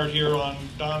simple part here on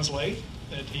Don's lathe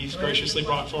that he's graciously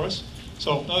brought for us.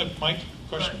 So, another Mike,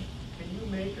 question? Can you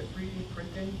make a 3D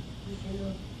printing machine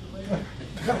of the lathe?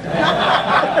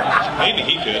 Maybe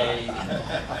he could.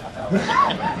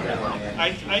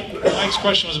 Mike's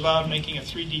question was about making a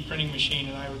 3D printing machine,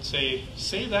 and I would say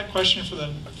save that question for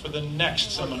the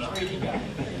next seminar for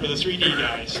the 3D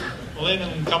guys. Lynn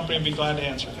and company would be glad to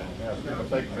answer that.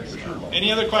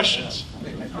 Any other questions?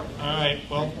 All right.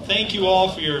 Well, thank you all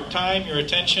for your time, your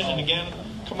attention, and again,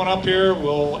 come on up here.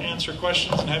 We'll answer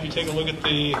questions and have you take a look at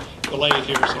the lathe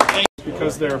here. So thank you.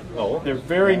 Because they're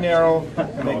very narrow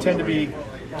and they tend to be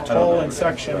tall in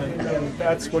section, and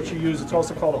that's what you use. It's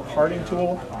also called a parting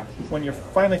tool. When you're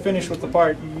finally finished with the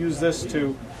part, you use this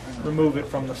to remove it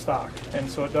from the stock, and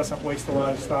so it doesn't waste a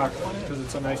lot of stock because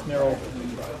it's a nice narrow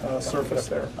surface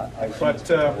there. But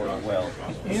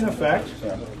in effect,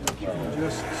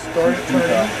 just start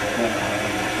turning,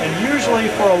 and usually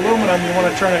for aluminum you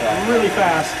want to turn it really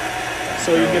fast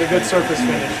so you get a good surface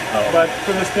finish. But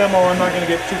for this demo, I'm not going to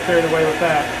get too carried away with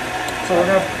that. So we're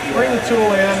going to bring the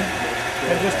tool in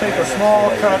and just take a small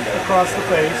cut across the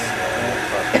face.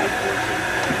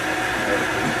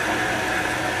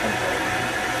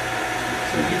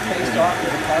 So you faced off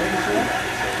with a cutting tool?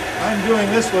 I'm doing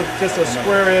this with just a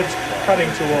square edge cutting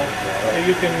tool.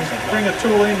 You can bring a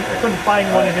tool in. I couldn't find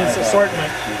one in his assortment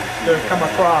to come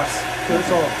across.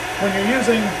 So when you're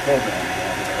using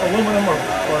aluminum or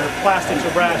plastics or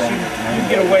brass, you can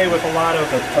get away with a lot of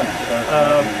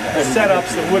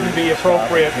setups that wouldn't be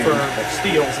appropriate for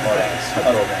steels and things.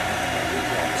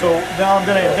 So now I'm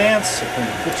going to advance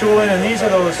the tool in, and these are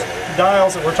those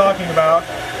dials that we're talking about,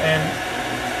 and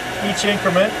each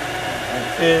increment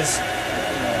is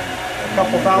a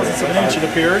couple thousandths of an inch, it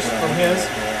appears, from his,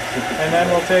 and then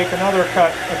we'll take another cut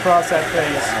across that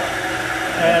face.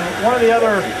 And one of the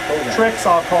other tricks,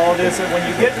 I'll call it, is that when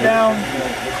you get down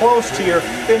close to your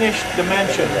finished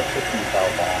dimension,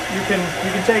 you can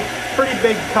take pretty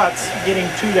big cuts getting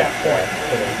to that point.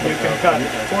 You can cut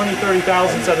 20, 30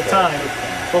 thousandths at a time.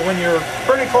 But when you're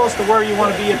pretty close to where you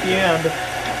want to be at the end,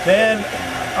 then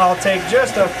I'll take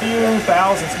just a few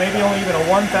thousandths, maybe only even a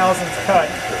 1,000th cut,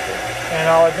 and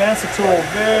I'll advance the tool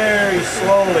very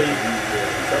slowly.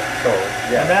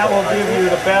 And that will give you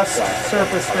the best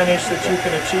surface finish that you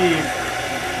can achieve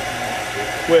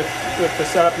with the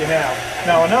setup you have.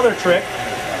 Now another trick,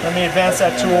 let me advance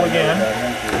that tool again.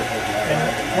 And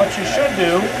what you should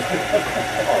do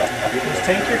is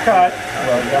take your cut.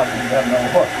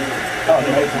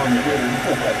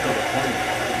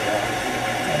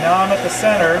 And now I'm at the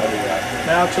center.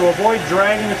 Now to avoid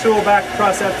dragging the tool back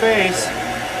across that face,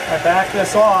 I back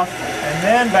this off and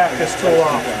then back this tool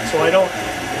off. So I don't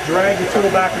drag the tool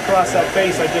back across that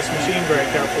face, I just machine very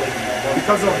carefully.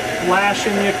 Because of lash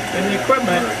in the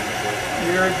equipment,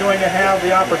 you're going to have the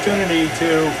opportunity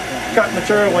to cut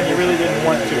material when you really didn't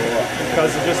want to,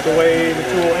 because of just the way the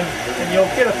tool, and you'll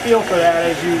get a feel for that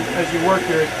as you work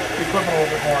your equipment a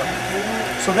little bit more.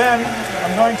 So then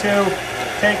I'm going to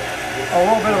take a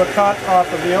little bit of a cut off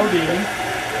of the OD.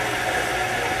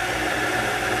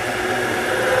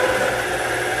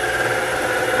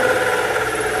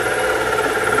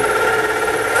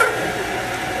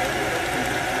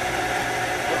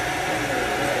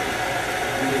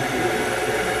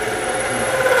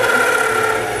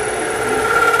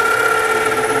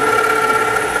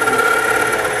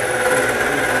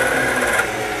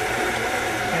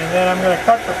 I'm going to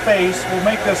cut the face. We'll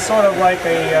make this sort of like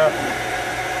a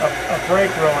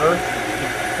brake rotor.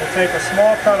 We'll take a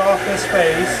small cut off this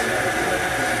face.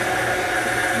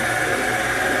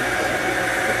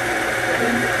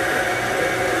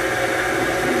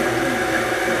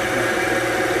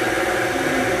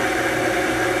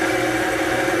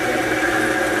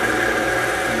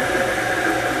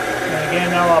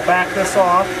 this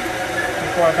off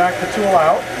before I back the tool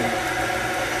out.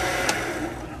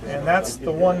 And that's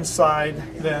the one side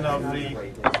then of the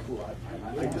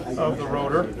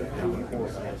rotor.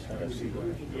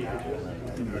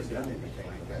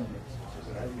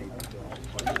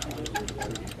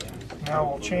 Now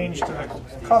we'll change to the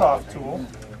cutoff tool.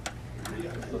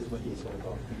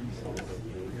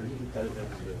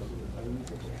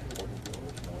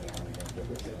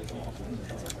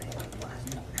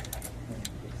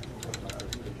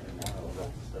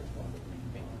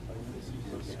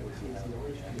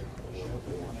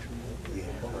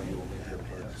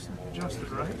 Adjust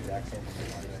it right.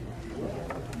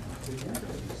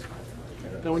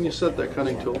 Now when you set that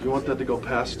cutting tool, do you want that to go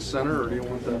past center or do you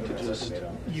want that to just...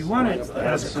 You want it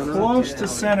as close to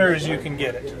center as you can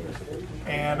get it.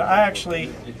 And I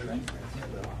actually,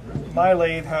 my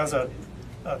lathe has a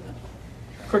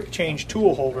quick change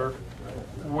tool holder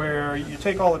where you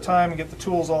take all the time and get the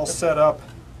tools all set up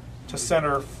to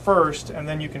center first, and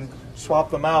then you can swap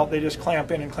them out. They just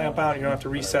clamp in and clamp out. You don't have to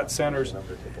reset centers.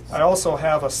 I also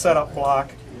have a setup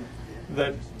block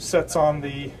that sets on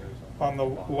the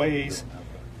ways,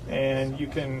 and you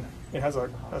can, it has a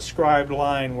scribed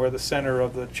line where the center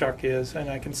of the chuck is, and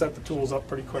I can set the tools up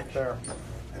pretty quick there.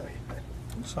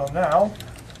 So now,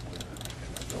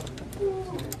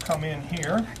 come in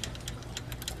here,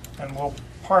 and we'll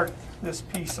part this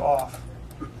piece off.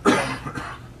 And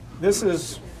this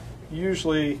is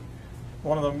usually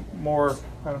one of the more,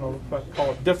 I don't know if I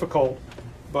call it difficult,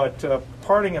 but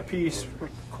parting a piece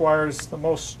requires the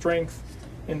most strength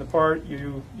in the part.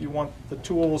 You want the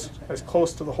tools as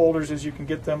close to the holders as you can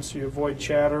get them so you avoid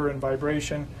chatter and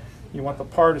vibration. You want the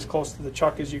part as close to the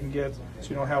chuck as you can get so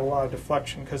you don't have a lot of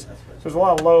deflection, because there's a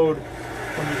lot of load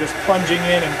when you're just plunging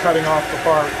in and cutting off the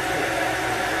part.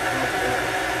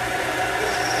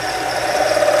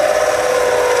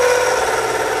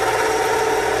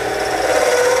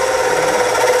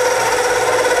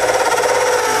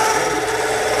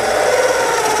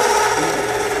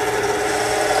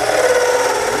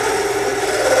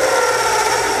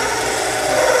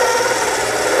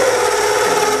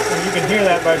 Hear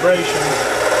that vibration.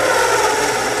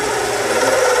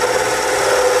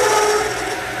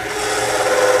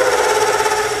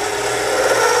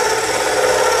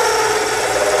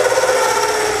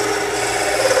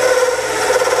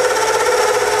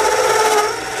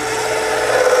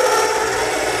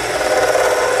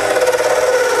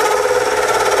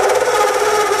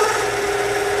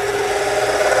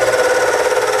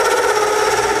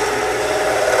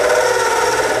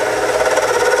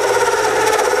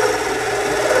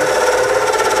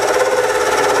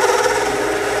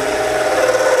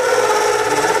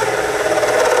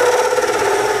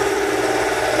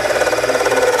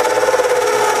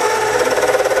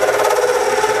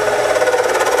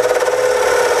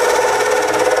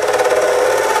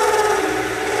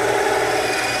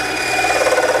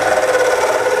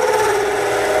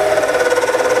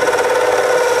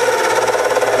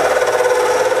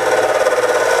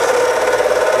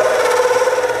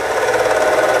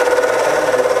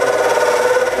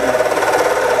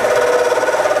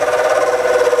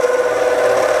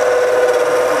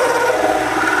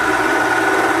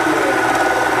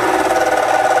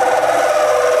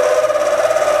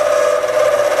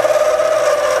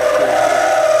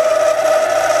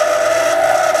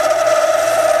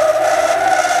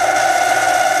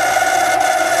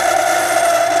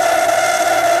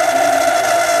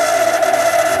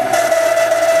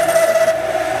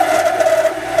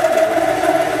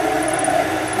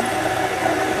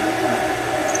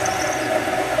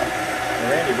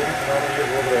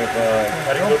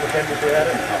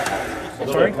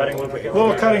 A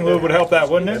little cutting lube would help that,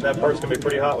 wouldn't it? That part's going to be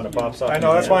pretty hot when it pops off. I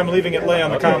know, that's why I'm leaving it lay on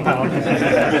the compound.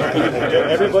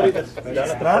 Everybody that's done it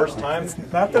the first time,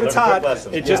 not that it's hot,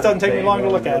 it just doesn't take me long to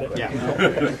look at it. Yeah.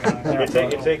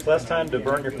 It takes less time to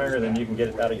burn your finger than you can get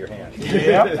it out of your hand.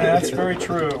 Yep, that's very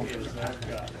true.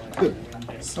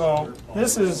 So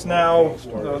this is now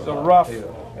the rough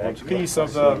piece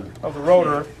of the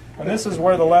rotor, and this is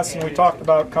where the lesson we talked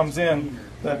about comes in,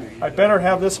 that I better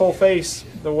have this whole face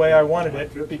the way I wanted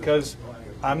it, because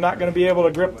I'm not going to be able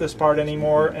to grip this part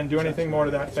anymore and do anything more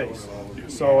to that face.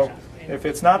 So if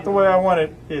it's not the way I want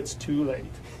it, it's too late.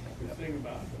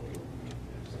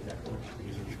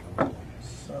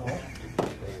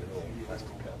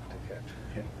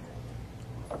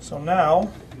 So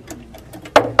now,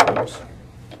 oops.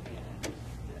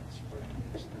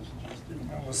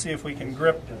 We'll see if we can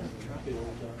grip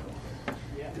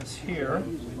this here.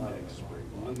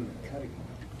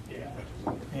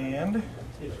 and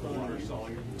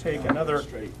take another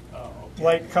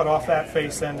light cut off that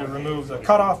face then to remove the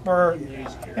cutoff burr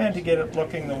and to get it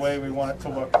looking the way we want it to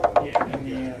look in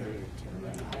the end.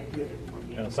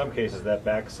 And in some cases, that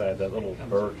backside, that little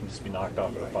burr can just be knocked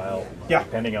off of the file, yeah,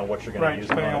 depending on what you're going to use.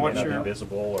 Depending on what you're you're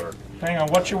visible, or depending on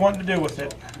what you want to do with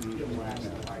it.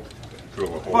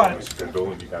 Drill a hole in the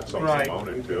spindle and you got something right, to mount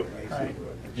it to. Right.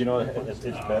 you know, it's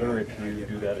better if you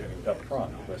do that up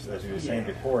front. As you were saying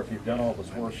before, if you've done all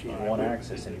this work on one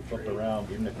axis and you flip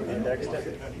around, even if you indexed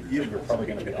it, you're probably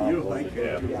going to be off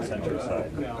the center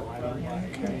side.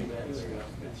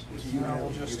 Now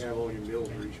we'll just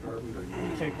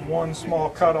take one small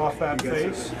cut off that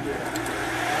face.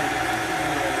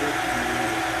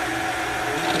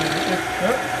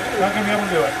 Nope, not going to be able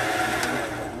to do it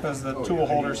because the tool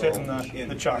holder's hitting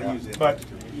the chuck. But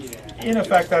in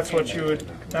effect, that's what you would.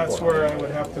 That's where I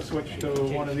would have to switch to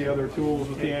one of the other tools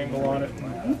with the angle on it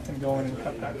and go in and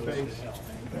cut that face.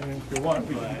 And if you want,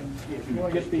 you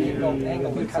want to get the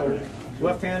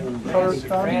left hand cutter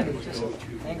done.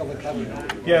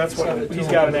 Yeah, that's what he's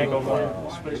got an angle going.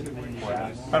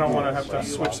 I don't want to have to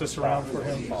switch this around for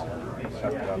him.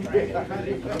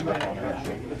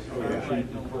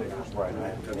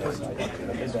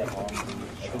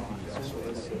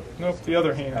 Nope, the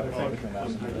other hand, I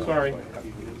think. Sorry.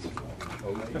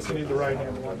 Guess I need the right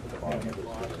hand one.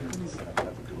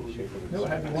 No, it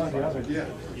had to be one of the others. Yeah.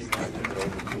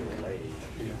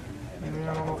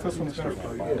 I don't know if this one's going to.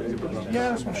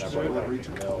 Yeah, this one should do it.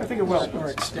 I think it will. Or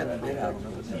extend it out.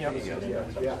 Yep.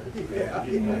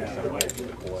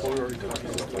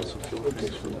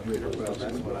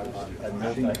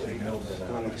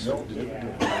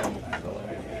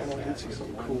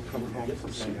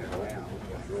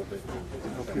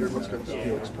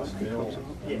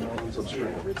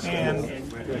 And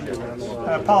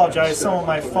I apologize, some of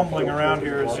my fumbling around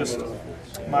here is just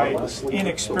my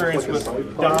inexperience with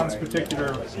Don's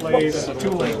particular lathe and the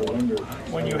tooling.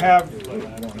 When you have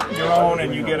your own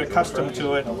and you get accustomed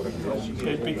to it,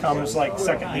 it becomes like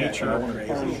second nature,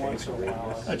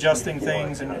 adjusting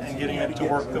things and getting it to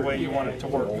work the way you want it to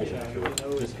work.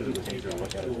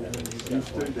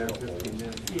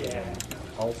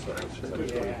 Also, I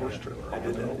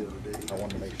did that. I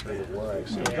wanted to make sure that where I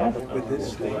see with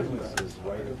this thing is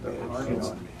right at the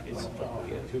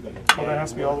well, that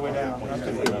has to be all the way down.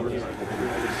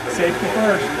 Safety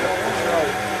first.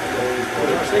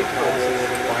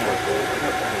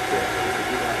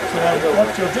 So then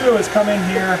what you'll do is come in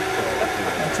here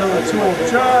until the tool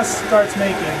just starts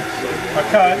making a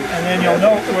cut, and then you'll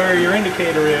note where your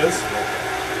indicator is.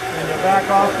 And you'll back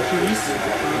off the piece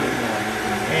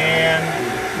and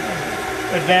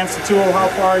advance the tool how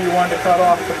far you want to cut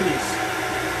off the piece.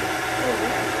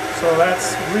 So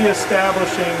that's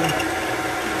reestablishing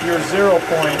your 0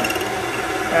 point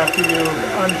after you've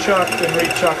unchucked and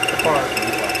rechucked the part.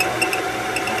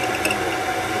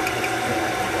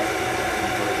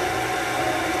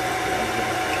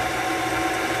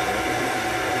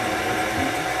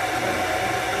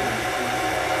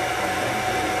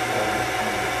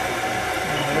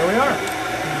 And there we are.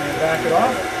 And back it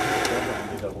off.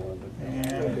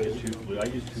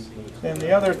 And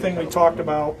the other thing we talked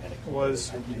about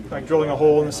was like drilling a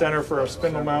hole in the center for a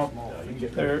spindle mount.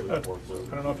 There, I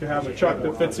don't know if you have a chuck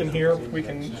that fits in here. We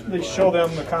can at least show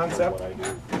them the concept.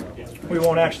 We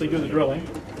won't actually do the drilling.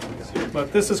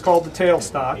 But this is called the tail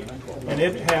stock, and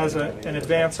it has an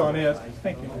advance on it.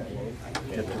 Thank you.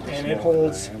 And it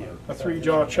holds a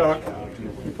 3-jaw chuck.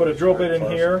 You put a drill bit in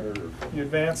here, you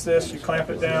advance this, you clamp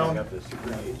it down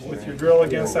with your drill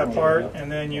against that part,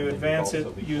 and then you advance it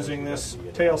using this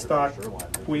tailstock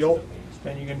wheel,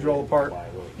 and you can drill the part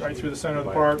right through the center of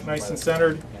the part, nice and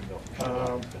centered.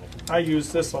 I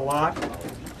use this a lot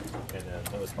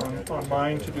on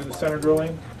mine to do the center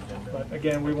drilling, but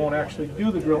again, we won't actually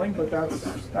do the drilling, but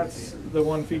that's the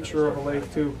one feature of a lathe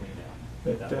too.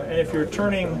 And if you're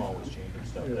turning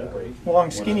long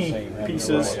skinny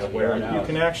pieces, you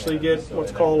can actually get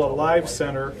what's called a live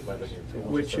center,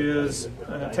 which is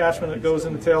an attachment that goes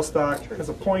in the tailstock, has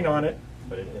a point on it,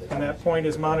 and that point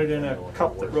is mounted in a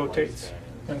cup that rotates.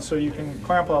 And so you can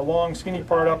clamp a long skinny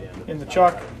part up in the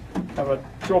chuck, have a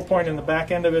drill point in the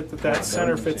back end of it that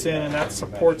center fits in, and that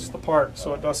supports the part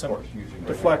so it doesn't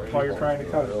deflect while you're trying to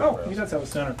cut it. Oh, he does have a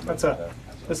center.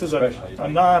 This is a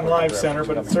non-live center,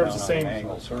 but it serves the same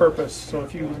purpose. So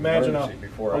if you imagine a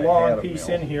long piece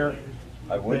in here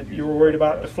that you were worried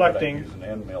about deflecting,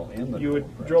 you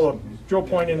would drill a drill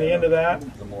point in the end of that,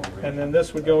 and then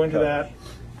this would go into that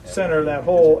center of that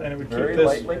hole, and it would keep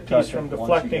this piece from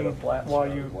deflecting while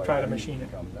you try to machine it.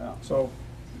 So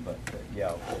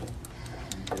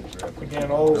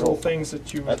again, all those little things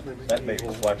that you That may be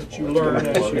flexible. that you learn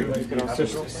as you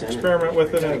just experiment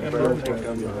with it and learn.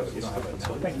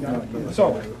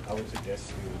 So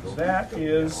that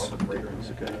is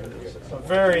a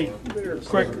very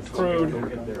quick,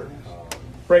 crude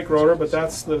brake rotor, but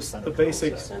that's the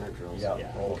basic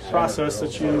process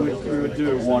that you would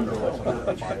do.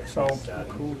 Wonderful. So,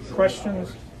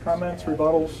 questions, comments,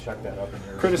 rebuttals,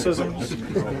 criticisms?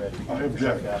 I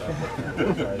object.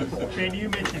 Randy, you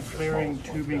mentioned flaring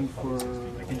tubing for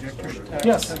like injector taps.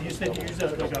 Yes. So you said you use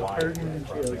like a hardened.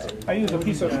 I use a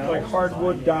piece of like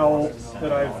hardwood dowel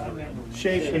that I've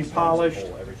shaped and polished,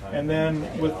 and then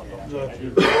with the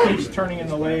piece turning in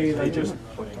the lathe, I just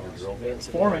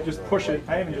form it, just push it.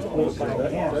 I even just hold it by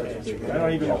hand. I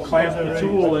don't even clamp the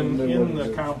tool in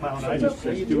the compound. I just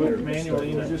do it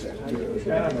manually and I just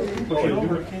kind of push it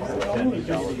over.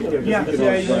 Yeah,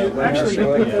 you actually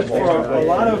for a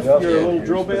lot of your little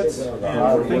drill bits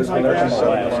and things like that,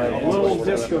 a little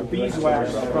disc of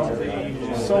beeswax from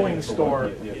the sewing store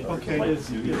is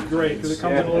great because it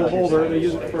comes in a little holder. They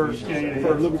use it for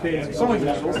lubricating sewing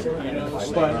needles,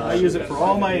 but I use it for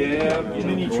all my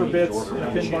miniature bits,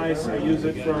 pin vise. I use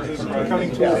it for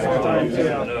cutting tools sometimes.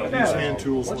 Hand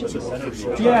tools.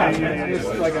 Yeah,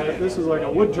 this is like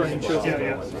a wood turning chisel,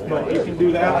 but you can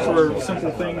do that for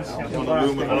simple things in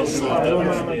plastic.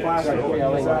 Aluminum and plastic.